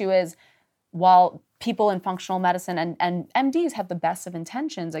the issue is, while people in functional medicine and MDs have the best of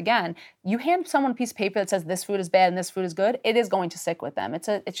intentions, again, you hand someone a piece of paper that says this food is bad and this food is good, it is going to stick with them.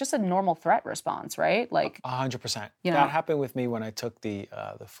 It's just a normal threat response, right? Like 100%. You know, that happened with me when I took the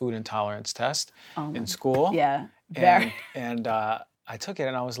food intolerance test in school. Yeah, very. And I took it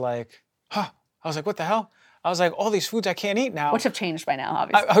and I was like, what the hell? I was like, all these foods I can't eat now. Which have changed by now,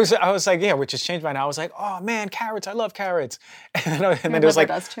 obviously. I was like, yeah, which has changed by now. I was like, oh man, carrots, I love carrots. And then it was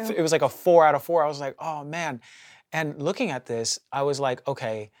like, it was like a 4 out of 4. I was like, oh man. And looking at this, I was like,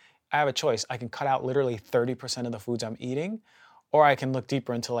 okay, I have a choice. I can cut out literally 30% of the foods I'm eating, or I can look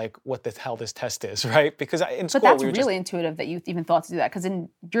deeper into like what the hell this test is, right? Because in school, but that's really intuitive that you even thought to do that. Because in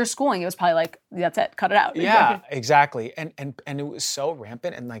your schooling, it was probably like, that's it, cut it out. Yeah, exactly. And it was so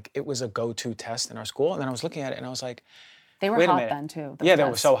rampant, and like it was a go-to test in our school. And then I was looking at it, and I was like, they were hot then too. Yeah, they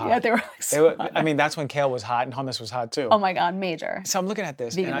were so hot. Yeah, they were like so hot. I mean, that's when kale was hot and hummus was hot too. Oh my God, major. So I'm looking at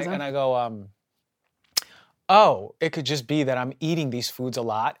this, and I go, oh, it could just be that I'm eating these foods a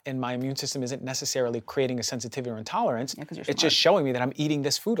lot and my immune system isn't necessarily creating a sensitivity or intolerance. Yeah, it's just showing me that I'm eating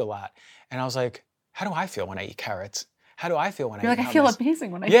this food a lot. And I was like, how do I feel when I eat carrots? How do I feel when I eat hummus? I feel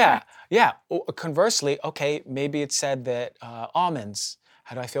amazing when I eat carrots. Yeah. Conversely, okay, maybe it said that almonds.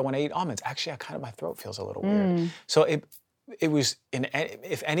 How do I feel when I eat almonds? Actually, my throat feels a little weird. So it was,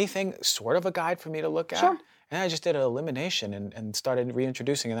 if anything, sort of a guide for me to look at. Sure. And I just did an elimination and started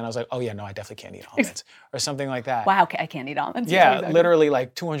reintroducing. And then I was like, oh yeah, no, I definitely can't eat almonds or something like that. Wow, I can't eat almonds. Yeah, exactly. Literally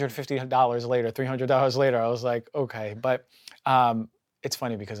like $250 later, $300 later, I was like, okay. But it's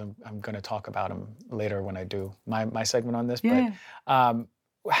funny because I'm going to talk about them later when I do my segment on this. Yeah. But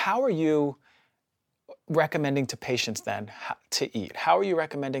how are you recommending to patients then to eat? How are you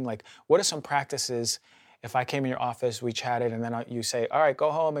recommending, like, what are some practices? If I came in your office, we chatted, and then you say, all right,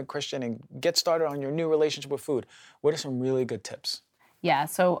 go home and Christian and get started on your new relationship with food. What are some really good tips? Yeah,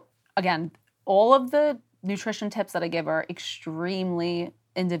 so again, all of the nutrition tips that I give are extremely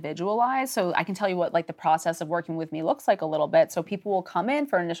individualized. So I can tell you what like the process of working with me looks like a little bit. So people will come in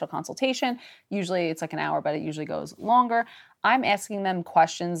for an initial consultation. Usually it's like an hour, but it usually goes longer. I'm asking them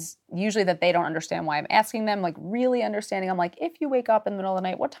questions, usually that they don't understand why I'm asking them, like really understanding. I'm like, if you wake up in the middle of the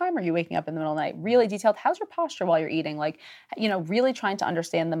night, what time are you waking up in the middle of the night? Really detailed. How's your posture while you're eating? Like, you know, really trying to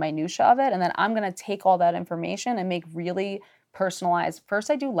understand the minutia of it. And then I'm going to take all that information and make really personalized. First,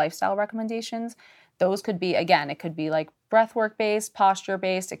 I do lifestyle recommendations. Those could be, again, it could be like breathwork based, posture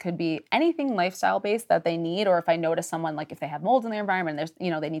based. It could be anything lifestyle based that they need. Or if I notice someone, like if they have mold in their environment, there's, you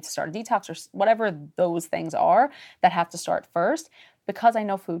know, they need to start a detox or whatever those things are that have to start first, because I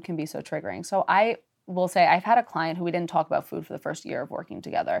know food can be so triggering. So I will say, I've had a client who we didn't talk about food for the first year of working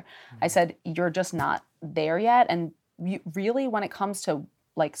together. I said, you're just not there yet. And really, when it comes to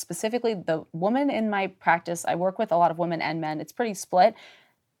like specifically the woman in my practice, I work with a lot of women and men. It's pretty split.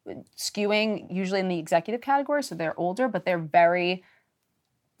 Skewing usually in the executive category, so they're older, but they're very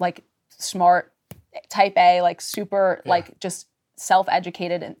like smart, type A, like super, like just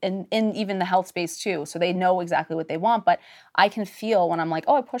self-educated in even the health space too. So they know exactly what they want, but I can feel when I'm like,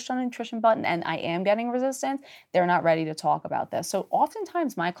 oh, I pushed on a nutrition button and I am getting resistance, they're not ready to talk about this. So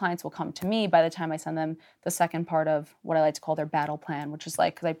oftentimes my clients will come to me by the time I send them the second part of what I like to call their battle plan, which is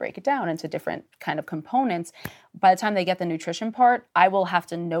like, because I break it down into different kind of components. By the time they get the nutrition part, I will have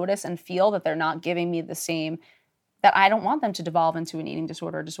to notice and feel that they're not giving me the same, that I don't want them to devolve into an eating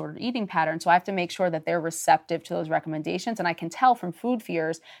disorder or disordered eating pattern. So I have to make sure that they're receptive to those recommendations. And I can tell from food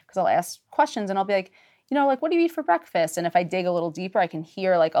fears, because I'll ask questions and I'll be like, like, what do you eat for breakfast? And if I dig a little deeper, I can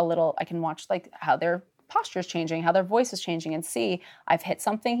hear like I can watch like how their posture is changing, how their voice is changing, and see I've hit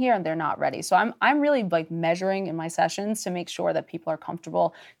something here and they're not ready. So I'm really like measuring in my sessions to make sure that people are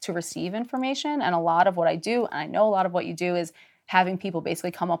comfortable to receive information. And a lot of what I do, and I know a lot of what you do, is having people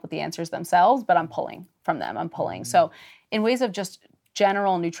basically come up with the answers themselves, but I'm pulling from them. I'm pulling. So in ways of just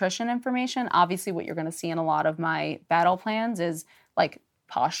general nutrition information, obviously what you're going to see in a lot of my battle plans is like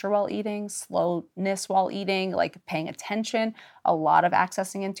posture while eating, slowness while eating, like paying attention, a lot of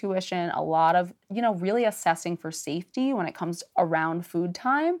accessing intuition, a lot of, really assessing for safety when it comes around food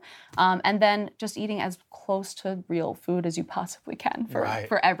time. And then just eating as close to real food as you possibly can for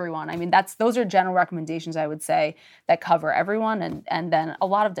everyone. I mean, those are general recommendations, I would say, that cover everyone. And then a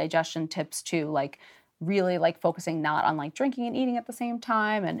lot of digestion tips too, like really like focusing not on like drinking and eating at the same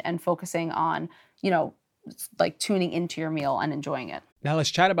time and focusing on, like tuning into your meal and enjoying it. Now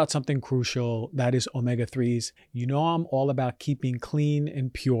let's chat about something crucial, that is omega-3s. I'm all about keeping clean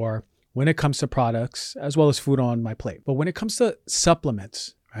and pure when it comes to products as well as food on my plate. But when it comes to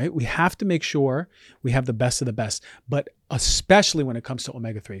supplements, right, we have to make sure we have the best of the best, but especially when it comes to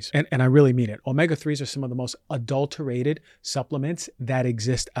omega-3s. And I really mean it. Omega-3s are some of the most adulterated supplements that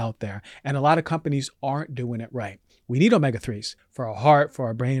exist out there. And a lot of companies aren't doing it right. We need omega-3s for our heart, for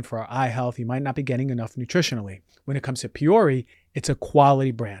our brain, for our eye health. You might not be getting enough nutritionally. When it comes to Puori, it's a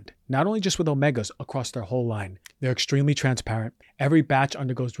quality brand, not only just with omegas, across their whole line. They're extremely transparent. Every batch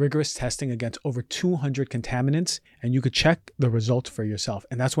undergoes rigorous testing against over 200 contaminants, and you could check the results for yourself.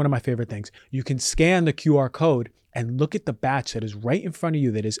 And that's one of my favorite things. You can scan the QR code and look at the batch that is right in front of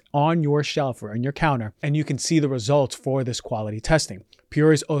you, that is on your shelf or on your counter, and you can see the results for this quality testing.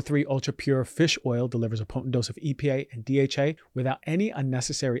 Puori's O3 Ultra Pure Fish Oil delivers a potent dose of EPA and DHA without any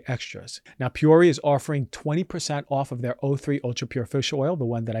unnecessary extras. Now, Puori is offering 20% off of their O3 Ultra Pure Fish Oil, the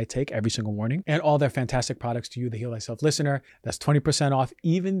one that I take every single morning, and all their fantastic products to you, the Heal Thyself listener. That's 20% off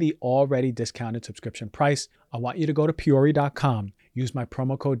even the already discounted subscription price. I want you to go to Puori.com. Use my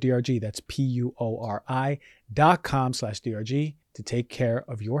promo code DRG, that's PUORI.com/DRG, to take care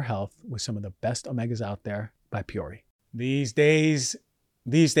of your health with some of the best omegas out there by Puori. These days,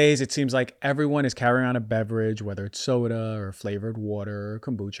 it seems like everyone is carrying on a beverage, whether it's soda or flavored water or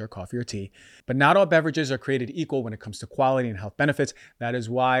kombucha or coffee or tea. But not all beverages are created equal when it comes to quality and health benefits. That is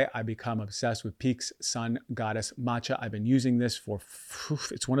why I become obsessed with Peak's Sun Goddess Matcha. I've been using this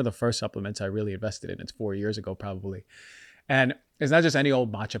it's one of the first supplements I really invested in. It's 4 years ago, probably. And it's not just any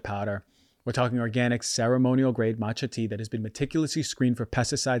old matcha powder. We're talking organic, ceremonial grade matcha tea that has been meticulously screened for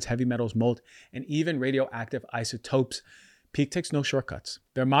pesticides, heavy metals, mold, and even radioactive isotopes. Peak takes no shortcuts.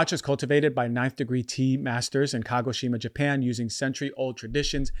 Their matcha is cultivated by 9th degree tea masters in Kagoshima, Japan, using century-old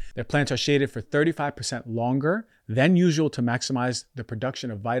traditions. Their plants are shaded for 35% longer than usual to maximize the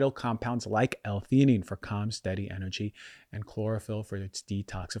production of vital compounds like L-theanine for calm, steady energy, and chlorophyll for its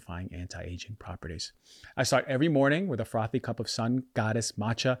detoxifying anti-aging properties. I start every morning with a frothy cup of Sun Goddess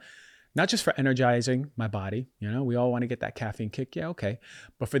matcha, not just for energizing my body, we all want to get that caffeine kick, yeah, okay,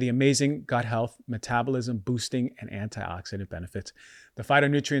 but for the amazing gut health, metabolism boosting, and antioxidant benefits. The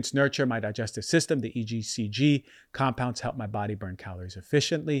phytonutrients nurture my digestive system, the EGCG compounds help my body burn calories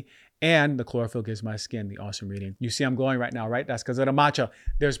efficiently, and the chlorophyll gives my skin the awesome reading. You see I'm glowing right now, right? That's because of the matcha.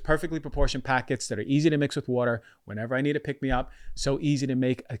 There's perfectly proportioned packets that are easy to mix with water whenever I need to pick me up. So easy to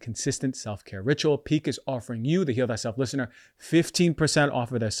make a consistent self-care ritual. Peak is offering you, the Heal Thyself listener, 15%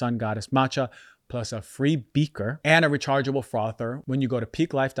 off of their Sun Goddess matcha, plus a free beaker and a rechargeable frother when you go to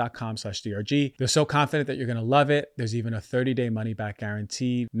peaklife.com/DRG. They're so confident that you're going to love it. There's even a 30-day money-back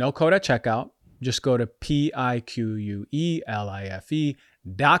guarantee. No code at checkout. Just go to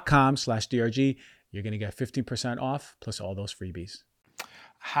PIQUELIFE.com/DRG. You're going to get 15% off plus all those freebies.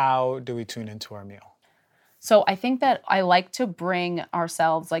 How do we tune into our meal? So I think that I like to bring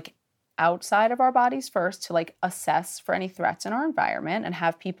ourselves like outside of our bodies first to like assess for any threats in our environment and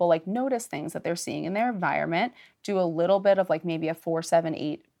have people like notice things that they're seeing in their environment, do a little bit of like maybe a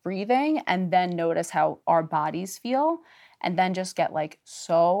 4-7-8 breathing, and then notice how our bodies feel. And then just get like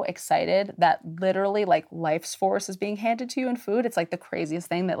so excited that literally like life's force is being handed to you in food. It's like the craziest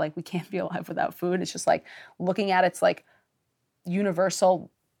thing that like we can't be alive without food. It's just like looking at it's like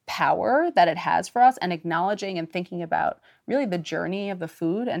universal power that it has for us, and acknowledging and thinking about really the journey of the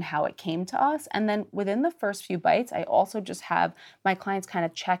food and how it came to us. And then within the first few bites, I also just have my clients kind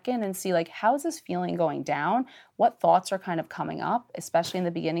of check in and see like, how is this feeling going down? What thoughts are kind of coming up, especially in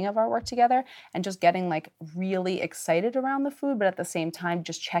the beginning of our work together, and just getting like really excited around the food, but at the same time,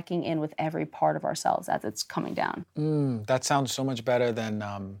 just checking in with every part of ourselves as it's coming down. That sounds so much better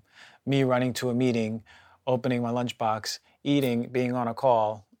than me running to a meeting, opening my lunchbox, eating, being on a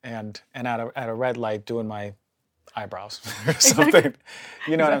call, and at a red light doing my eyebrows or something.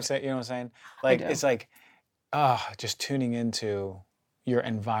 You know what I'm saying? You know what I'm saying? Like it's like, just tuning into your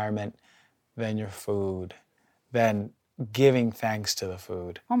environment, then your food, then giving thanks to the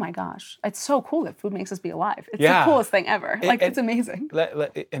food. Oh my gosh. It's so cool that food makes us be alive. It's the coolest thing ever. It's amazing.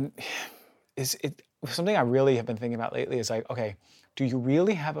 And it's something I really have been thinking about lately is like, okay, do you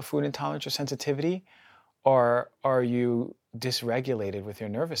really have a food intolerance or sensitivity, or are you dysregulated with your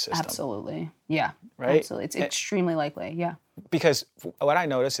nervous system? Absolutely. Yeah. Right? Absolutely. It's extremely likely. Yeah. Because what I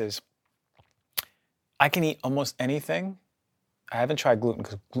notice is I can eat almost anything. I haven't tried gluten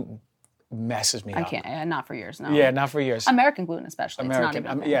because gluten messes me up. I can't. Not for years, no. Yeah, not for years. American gluten especially. American.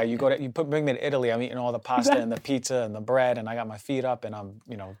 It's not even Bring me to Italy, I'm eating all the pasta and the pizza and the bread, and I got my feet up and I'm,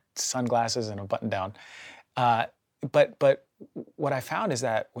 sunglasses and a button down. But what I found is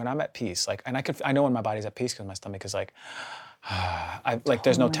that when I'm at peace, like, and I know when my body's at peace because my stomach is like,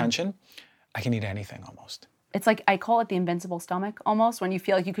 there's no tension, I can eat anything almost. It's like, I call it the invincible stomach almost, when you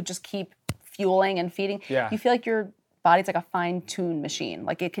feel like you could just keep fueling and feeding. Yeah. You feel like your body's like a fine-tuned machine.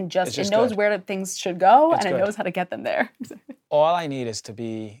 Like it just knows good. where things should go, and good. it knows how to get them there. All I need is to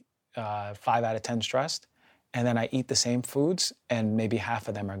be 5 out of 10 stressed, and then I eat the same foods, and maybe half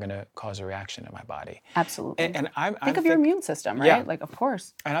of them are going to cause a reaction in my body. Absolutely. And think of your immune system, right? Yeah. Like, of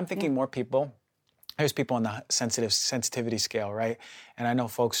course. And I'm thinking more people, there's people on the sensitivity scale, right? And I know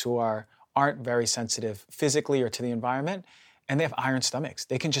folks who aren't very sensitive physically or to the environment, and they have iron stomachs.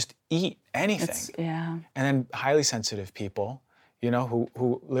 They can just eat anything. And then highly sensitive people,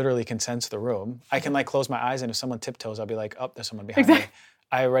 who literally can sense the room. I can close my eyes, and if someone tiptoes, I'll be like, oh, there's someone behind me.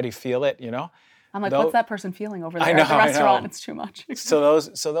 I already feel it, I'm like, what's that person feeling over there at the restaurant? It's too much. So those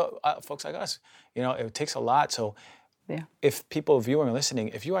folks like us, it takes a lot. So if people viewing or listening,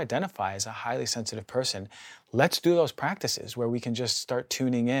 if you identify as a highly sensitive person, let's do those practices where we can just start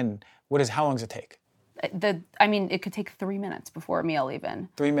tuning in. How long does it take? It could take 3 minutes before a meal even.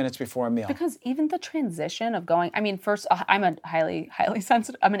 3 minutes before a meal. Because even the transition of going, first, I'm a highly, highly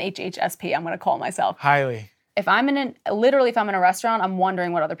sensitive, I'm an HHSP, I'm going to call myself. Highly. If I'm in a restaurant, I'm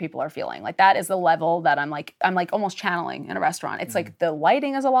wondering what other people are feeling. Like that is the level that I'm like almost channeling in a restaurant. It's like the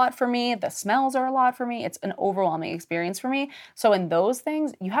lighting is a lot for me. The smells are a lot for me. It's an overwhelming experience for me. So in those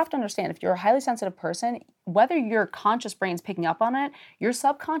things, you have to understand, if you're a highly sensitive person, whether your conscious brain's picking up on it, your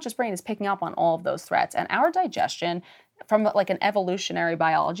subconscious brain is picking up on all of those threats. And our digestion, from like an evolutionary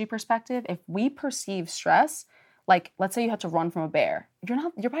biology perspective, if we perceive stress, like, let's say you have to run from a bear.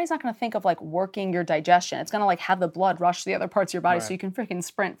 Your body's not going to think of like working your digestion. It's going to like have the blood rush to the other parts of your body so you can freaking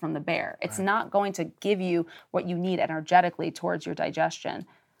sprint from the bear. It's not going to give you what you need energetically towards your digestion.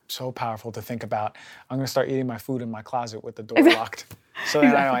 So powerful to think about. I'm going to start eating my food in my closet with the door locked. So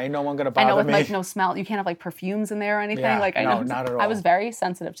then I know ain't no one going to bother me. I know with like no smell. You can't have like perfumes in there or anything. Yeah, no, not at all. I was very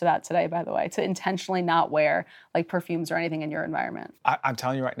sensitive to that today, by the way, to intentionally not wear like perfumes or anything in your environment. I'm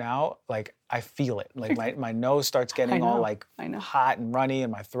telling you right now, like I feel it. Like my nose starts getting all like hot and runny,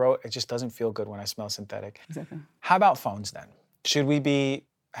 and my throat, it just doesn't feel good when I smell synthetic. Exactly. How about phones then? Should we be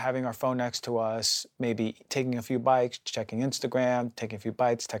having our phone next to us, maybe taking a few bites, checking Instagram, taking a few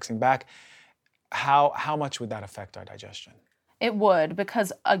bites, texting back? How much would that affect our digestion? It would,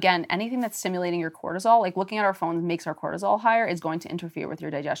 because again, anything that's stimulating your cortisol, like looking at our phones makes our cortisol higher, is going to interfere with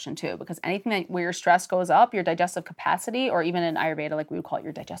your digestion too. Because anything where your stress goes up, your digestive capacity, or even in Ayurveda, like we would call it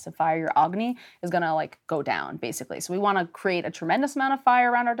your digestive fire, your Agni, is gonna like go down basically. So we wanna create a tremendous amount of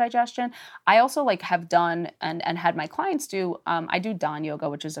fire around our digestion. I also like have done and had my clients do, I do Dan yoga,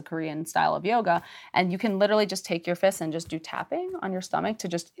 which is a Korean style of yoga. And you can literally just take your fists and just do tapping on your stomach to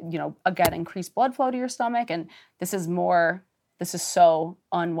just, again, increase blood flow to your stomach. And this is so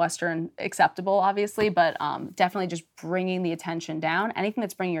un-Western acceptable, obviously, but definitely just bringing the attention down. Anything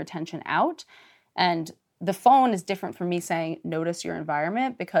that's bringing your attention out. And the phone is different from me saying, notice your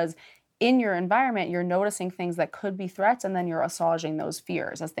environment, because in your environment, you're noticing things that could be threats, and then you're assuaging those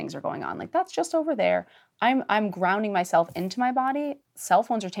fears as things are going on. Like, that's just over there. I'm grounding myself into my body. Cell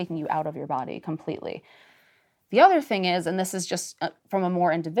phones are taking you out of your body completely. The other thing is, and this is just from a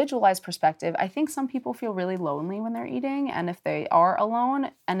more individualized perspective, I think some people feel really lonely when they're eating. And if they are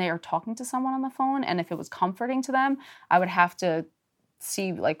alone and they are talking to someone on the phone, and if it was comforting to them, I would have to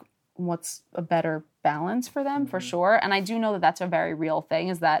see like what's a better balance for them for sure. And I do know that that's a very real thing,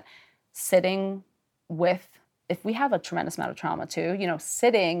 is that sitting with, if we have a tremendous amount of trauma too,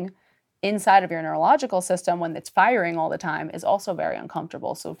 sitting inside of your neurological system when it's firing all the time is also very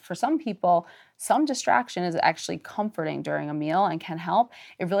uncomfortable. So for some people, some distraction is actually comforting during a meal and can help.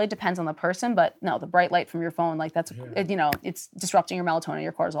 It really depends on the person, but no, the bright light from your phone, like that's, it's disrupting your melatonin,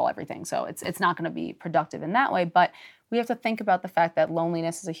 your cortisol, everything. So it's not going to be productive in that way. But we have to think about the fact that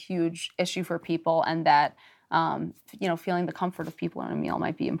loneliness is a huge issue for people, and that, feeling the comfort of people in a meal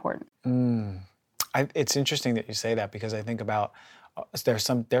might be important. It's interesting that you say that, because I think about, there's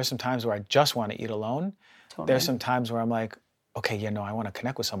some times where I just want to eat alone. Totally. There's some times where I'm like, okay, I want to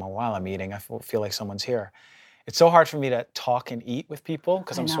connect with someone while I'm eating. I feel like someone's here. It's so hard for me to talk and eat with people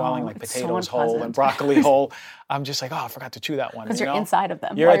because I'm swallowing like potatoes whole and broccoli whole. I'm just like, oh, I forgot to chew that one. Because you're inside of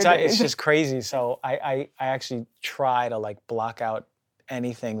them. You're inside. It's just crazy. So I actually try to like block out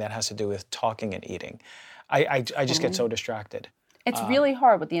anything that has to do with talking and eating. I just get so distracted. It's really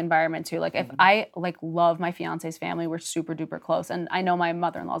hard with the environment too. Like if I love my fiance's family, we're super duper close. And I know my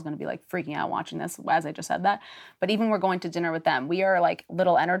mother-in-law is going to be like freaking out watching this as I just said that. But even we're going to dinner with them. We are like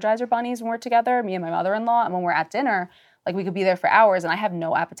little Energizer bunnies when we're together, me and my mother-in-law. And when we're at dinner, like we could be there for hours and I have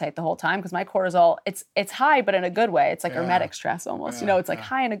no appetite the whole time because my cortisol, it's high, but in a good way. It's like hermetic stress almost, it's like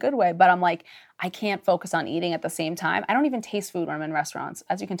high in a good way. But I'm like, I can't focus on eating at the same time. I don't even taste food when I'm in restaurants.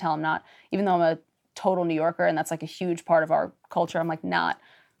 As you can tell, I'm not, even though I'm a total New Yorker, and that's like a huge part of our culture, I'm like not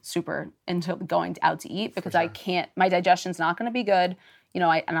super into going out to eat because I can't, my digestion's not going to be good.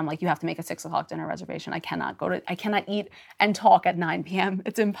 And I'm like, you have to make a 6:00 dinner reservation. I cannot eat and talk at 9 p.m.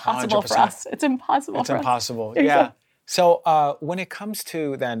 It's impossible 100%. For us. It's impossible for us. It's impossible. Yeah. So when it comes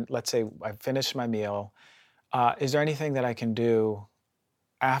to then, let's say I finished my meal, is there anything that I can do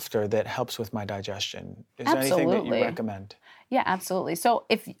after that helps with my digestion? Is there anything that you recommend? Yeah, absolutely. So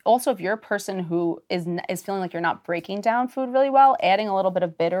if you're a person who is feeling like you're not breaking down food really well, adding a little bit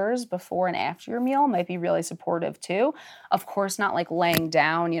of bitters before and after your meal might be really supportive too. Of course, not like laying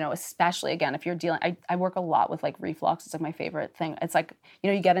down, especially again, if you're dealing, I work a lot with like reflux. It's like my favorite thing. It's like,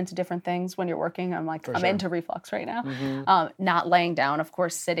 you get into different things when you're working. I'm like, I'm into reflux right now. Not laying down, of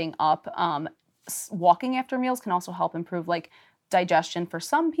course, sitting up. Walking after meals can also help improve like digestion for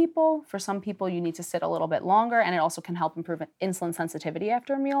some people. For some people, you need to sit a little bit longer, and it also can help improve insulin sensitivity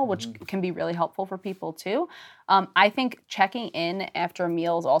after a meal, which can be really helpful for people too. I think checking in after a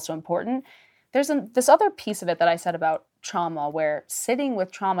meal is also important. There's this other piece of it that I said about trauma, where sitting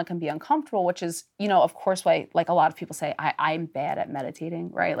with trauma can be uncomfortable, which is, of course, why like a lot of people say, I'm bad at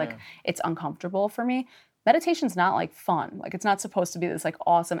meditating, right? Like it's uncomfortable for me. Meditation's not like fun. Like it's not supposed to be this like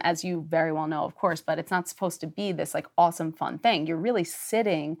awesome, as you very well know, of course, but it's not supposed to be this like awesome fun thing. You're really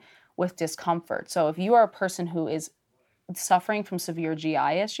sitting with discomfort. So if you are a person who is suffering from severe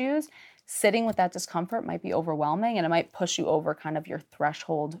GI issues, sitting with that discomfort might be overwhelming and it might push you over kind of your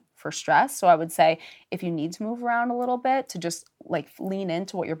threshold for stress. So I would say if you need to move around a little bit, to just like lean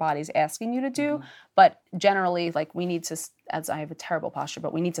into what your body's asking you to do. But generally, like we need to, as I have a terrible posture,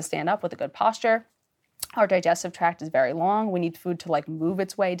 but we need to stand up with a good posture. Our digestive tract is very long. We need food to like move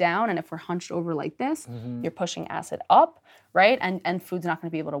its way down. And if we're hunched over like this, you're pushing acid up, right? And food's not going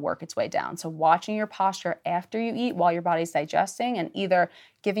to be able to work its way down. So watching your posture after you eat while your body's digesting, and either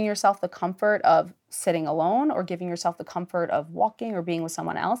giving yourself the comfort of sitting alone or giving yourself the comfort of walking or being with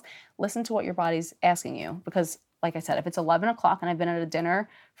someone else. Listen to what your body's asking you, because like I said, if it's 11 o'clock and I've been at a dinner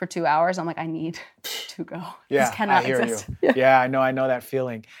for 2 hours, I'm like, I need to go. Yeah, this cannot I hear exist. you. Yeah, I know that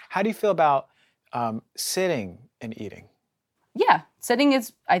feeling. How do you feel about sitting and eating? Yeah, sitting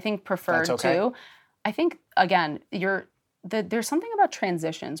is, I think, preferred okay. too. I think, again, there's something about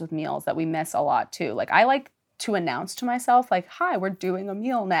transitions with meals that we miss a lot too. Like I like to announce to myself, like, hi, we're doing a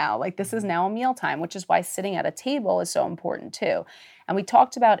meal now. Like this is now a meal time, which is why sitting at a table is so important too. And we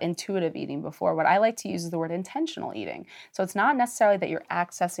talked about intuitive eating before. What I like to use is the word intentional eating. So it's not necessarily that you're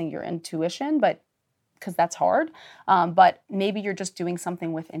accessing your intuition, but because that's hard, but maybe you're just doing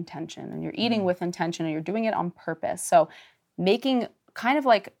something with intention and you're eating with intention and you're doing it on purpose. So making kind of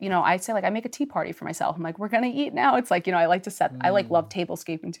like, I say like I make a tea party for myself. I'm like, we're going to eat now. It's like, I like to I love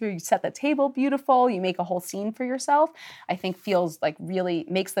tablescaping too. You set the table beautiful, you make a whole scene for yourself. I think feels like really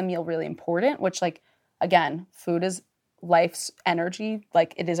makes the meal really important, which like, again, food is life's energy,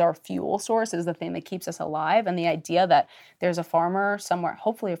 like it is our fuel source, is the thing that keeps us alive. And the idea that there's a farmer somewhere,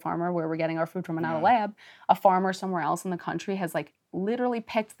 hopefully a farmer where we're getting our food from and not a lab, a farmer somewhere else in the country has like literally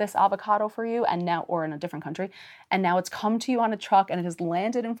picked this avocado for you and now, or in a different country, and now it's come to you on a truck and it has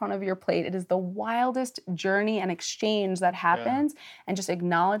landed in front of your plate. It is the wildest journey and exchange that happens. And just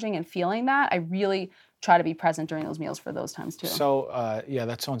acknowledging and feeling that, I really try to be present during those meals for those times too. So yeah,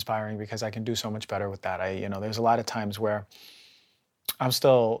 that's so inspiring because I can do so much better with that. There's a lot of times where I'm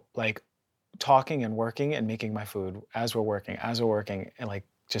still like talking and working and making my food as we're working, and like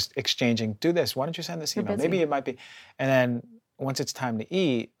just exchanging, do this, why don't you send this email? Maybe it might be, and then once it's time to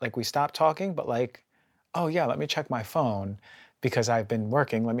eat, like we stop talking, but like, oh yeah, let me check my phone because I've been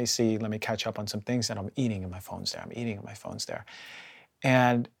working, let me catch up on some things that I'm eating and my phone's there.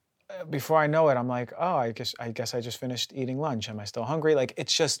 And before I know it, I'm like, oh, I guess I just finished eating lunch. Am I still hungry? Like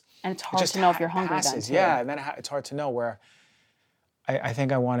it's just, and it's hard to know if you're hungry then too. Yeah, and then it's hard to know where I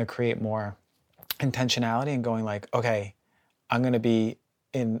think I want to create more intentionality and going like, okay, I'm going to be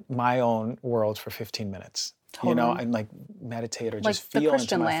in my own world for 15 minutes, and like meditate or just feel the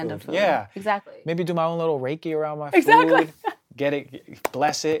Christian into my land food. of food. Yeah, exactly. Maybe do my own little Reiki around my food. Get it,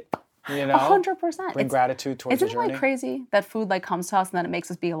 bless it. 100%. Bring gratitude towards the journey. Isn't it like crazy that food like comes to us and then it makes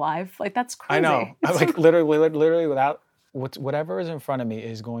us be alive? Like that's crazy. I know. Like literally without whatever is in front of me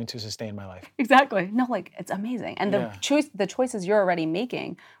is going to sustain my life. Exactly. No, like it's amazing. And the choices you're already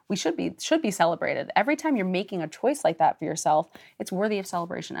making, we should be celebrated. Every time you're making a choice like that for yourself, it's worthy of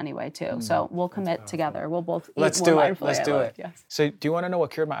celebration anyway too. So we'll commit together. We'll both eat Let's more do it. mindfully. Let's do it. Yes. So do you want to know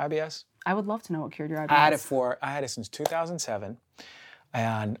what cured my IBS? I would love to know what cured your IBS. I had it since 2007,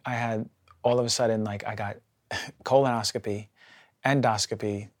 and I had all of a sudden like I got colonoscopy,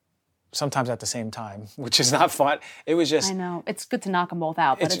 endoscopy, sometimes at the same time, which is not fun. It was just... I know. It's good to knock them both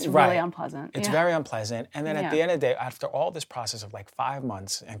out, but it's really unpleasant. It's very unpleasant. And then at the end of the day, after all this process of like 5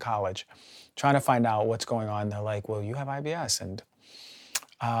 months in college, trying to find out what's going on, they're like, well, you have IBS, and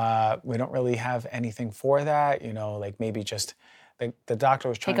we don't really have anything for that. Like maybe just... The doctor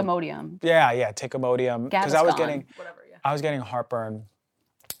was trying Take Imodium. Yeah, take Imodium. Because I was getting... Whatever, I was getting heartburn.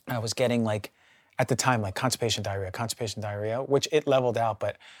 I was getting like, at the time, like constipation diarrhea, which it leveled out,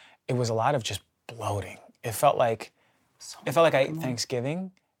 but it was a lot of just bloating. It felt like I ate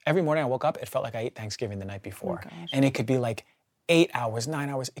Thanksgiving. Every morning I woke up, it felt like I ate Thanksgiving the night before. And it could be like 8 hours, 9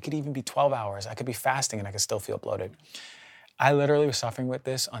 hours. It could even be 12 hours. I could be fasting and I could still feel bloated. I literally was suffering with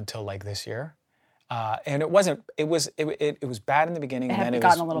this until like this year. And it was bad in the beginning. And then it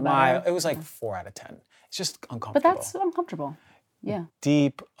was a little better. It was like 4 out of 10. It's just uncomfortable. But that's uncomfortable. Yeah.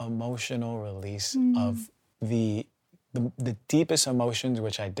 Deep emotional release of the deepest emotions,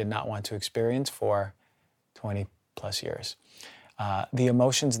 which I did not want to experience for 20 plus years. The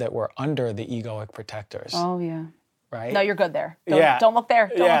emotions that were under the egoic protectors. Oh, yeah. Right? No, you're good there. Don't look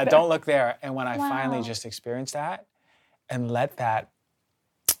there. Don't look there. And when I finally just experienced that and let that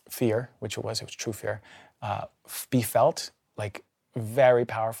fear, which it was true fear, be felt like very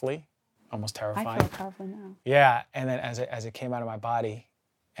powerfully, almost terrifying. I feel powerfully now. Yeah, and then as it came out of my body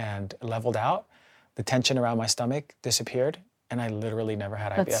and leveled out, the tension around my stomach disappeared, and I literally never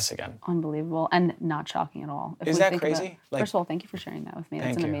had IBS again. Unbelievable and not shocking at all. Is that crazy? First of all, thank you for sharing that with me.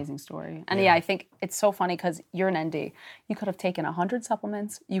 That's an amazing story. And I think it's so funny because you're an ND. You could have taken 100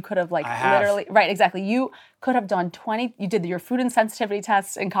 supplements. You could have literally, right, exactly. You could have done 20, you did your food insensitivity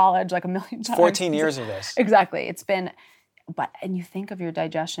tests in college like a million times. 14 years of this. Exactly. It's been... and you think of your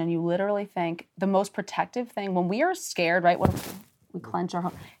digestion, and you literally think the most protective thing when we are scared, right? What if we clench our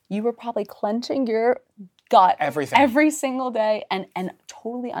heart? You were probably clenching your gut every single day and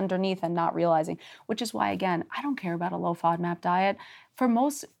totally underneath and not realizing, which is why, again, I don't care about a low FODMAP diet. For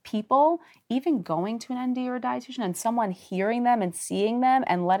most people, even going to an ND or a dietitian and someone hearing them and seeing them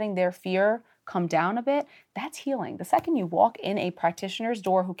and letting their fear come down a bit, that's healing. The second you walk in a practitioner's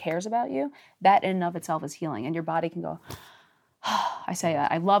door who cares about you, that in and of itself is healing. And your body can go, I say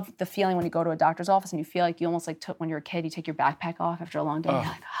that. I love the feeling when you go to a doctor's office and you feel like you almost like took when you're a kid, you take your backpack off after a long day. You're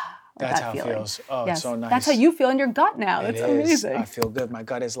like, that's how it feels. Oh, yes. It's so nice. That's how you feel in your gut now. That's amazing. I feel good. My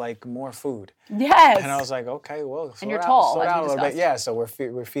gut is like more food. Yes. And I was like, okay, well, and you're tall. Slow down a little bit. Yeah, so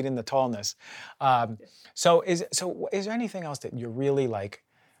we're feeding the tallness. So is there anything else that you're really like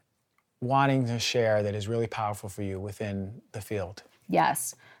wanting to share that is really powerful for you within the field?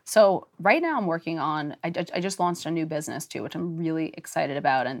 Yes. So right now I'm working on, I just launched a new business too, which I'm really excited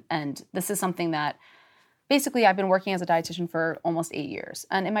about. And this is something that basically I've been working as a dietitian for almost 8 years.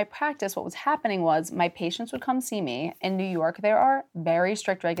 And in my practice, what was happening was my patients would come see me. In New York, there are very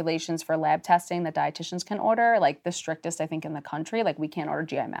strict regulations for lab testing that dietitians can order, like the strictest, I think, in the country. Like we can't order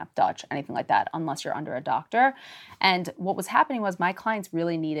GI map, Dutch, anything like that, unless you're under a doctor. And what was happening was my clients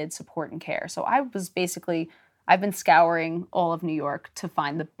really needed support and care. So I was basically I've been scouring all of New York to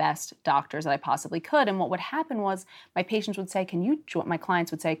find the best doctors that I possibly could. And what would happen was my patients would say, my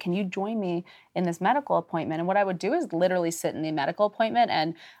clients would say, can you join me in this medical appointment? And what I would do is literally sit in the medical appointment,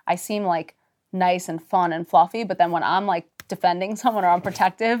 and I seem like nice and fun and fluffy, but then when I'm like defending someone or I'm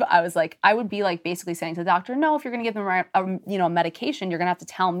protective, I would be like basically saying to the doctor, no, if you're gonna give them a medication, you're gonna have to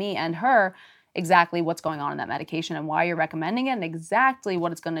tell me and her exactly what's going on in that medication and why you're recommending it and exactly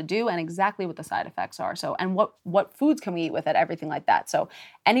what it's going to do and exactly what the side effects are. So, and what foods can we eat with it, everything like that. So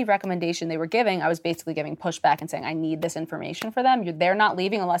any recommendation they were giving, I was basically giving pushback and saying, I need this information for them. They're not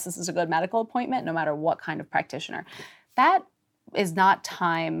leaving unless this is a good medical appointment, no matter what kind of practitioner. That is not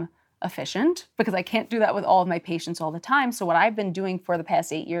time efficient because I can't do that with all of my patients all the time. So what I've been doing for the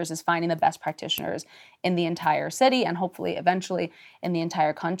past 8 years is finding the best practitioners in the entire city and hopefully eventually in the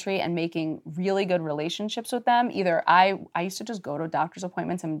entire country and making really good relationships with them. Either I used to just go to doctor's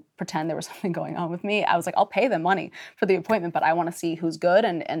appointments and pretend there was something going on with me. I was like, I'll pay them money for the appointment, but I want to see who's good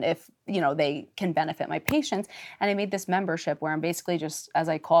and if, they can benefit my patients. And I made this membership where I'm basically just, as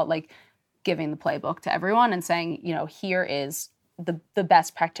I call it, like giving the playbook to everyone and saying, here is the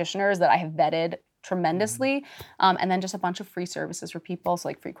best practitioners that I have vetted tremendously, and then just a bunch of free services for people, so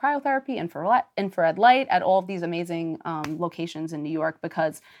like free cryotherapy, infrared light at all of these amazing locations in New York,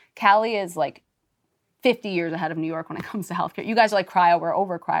 because Cali is like 50 years ahead of New York when it comes to healthcare. You guys are like cryo, we're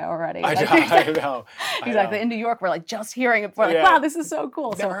over cryo already. I know. Exactly. In New York, we're like just hearing it, we're like, wow, this is so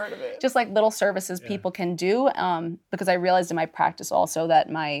cool. Never heard of it. Just like little services people can do, because I realized in my practice also that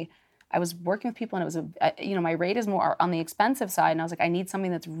I was working with people and it was my rate is more on the expensive side. And I was like, I need something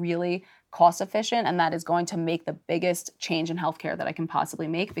that's really cost efficient and that is going to make the biggest change in healthcare that I can possibly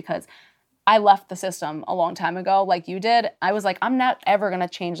make, because I left the system a long time ago, like you did. I was like, I'm not ever going to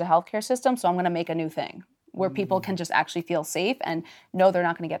change the healthcare system, so I'm going to make a new thing where people can just actually feel safe and know they're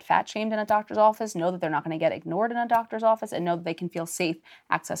not going to get fat shamed in a doctor's office, know that they're not going to get ignored in a doctor's office, and know that they can feel safe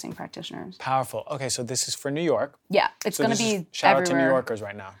accessing practitioners. Powerful. Okay, so this is for New York. Yeah, it's going to be shout everywhere. Out to New Yorkers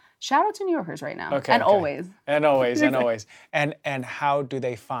right now. Shout out to New Yorkers right now. Okay. Always. And always. And how do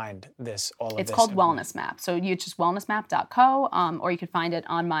they find this, all of this? It's called Wellness Map. So you just wellnessmap.co, or you could find it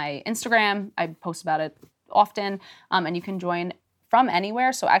on my Instagram. I post about it often. And you can join from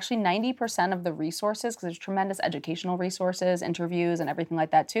anywhere. So actually 90% of the resources, because there's tremendous educational resources, interviews, and everything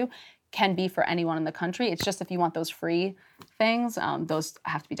like that too, can be for anyone in the country. It's just if you want those free things, those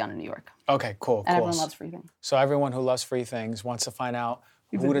have to be done in New York. Okay, cool. And everyone loves free things. So everyone who loves free things wants to find out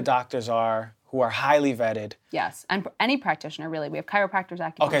who the doctors are, who are highly vetted. Yes, and any practitioner, really. We have chiropractors,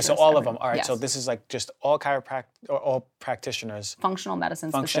 acupuncturists. Okay, so all of them. All right, yes. So this is like just all all practitioners. Functional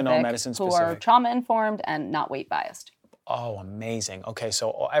medicine specific. Who are trauma-informed and not weight-biased. Oh, amazing. Okay,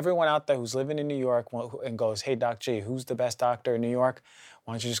 so everyone out there who's living in New York and goes, hey, Doc G, who's the best doctor in New York?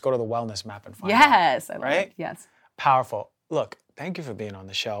 Why don't you just go to the Wellness Map and find out? Yes, I love right? it. Yes. Powerful. Look, thank you for being on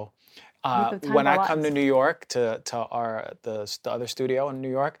the show. When I come to New York to the other studio in New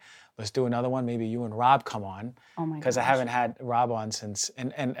York, let's do another one. Maybe you and Rob come on. Oh my gosh. Because I haven't had Rob on since,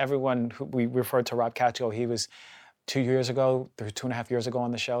 and everyone who we referred to Rob Catchko, he was 2.5 years ago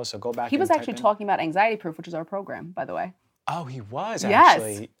on the show. So go back. He was actually talking about Anxiety Proof, which is our program, by the way. Oh, he was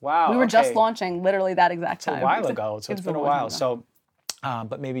actually. Yes. Wow. We were just launching literally that exact time. It's a while ago. So it's been a while. So.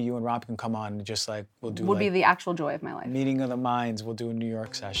 But maybe you and Rob can come on and just like we'll do. Would be the actual joy of my life. Meeting of the minds. We'll do a New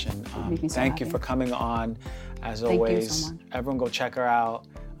York session. Thank you for coming on. As always, thank you so much. Everyone go check her out.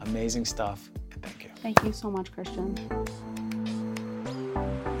 Amazing stuff. And thank you. Thank you so much, Christian.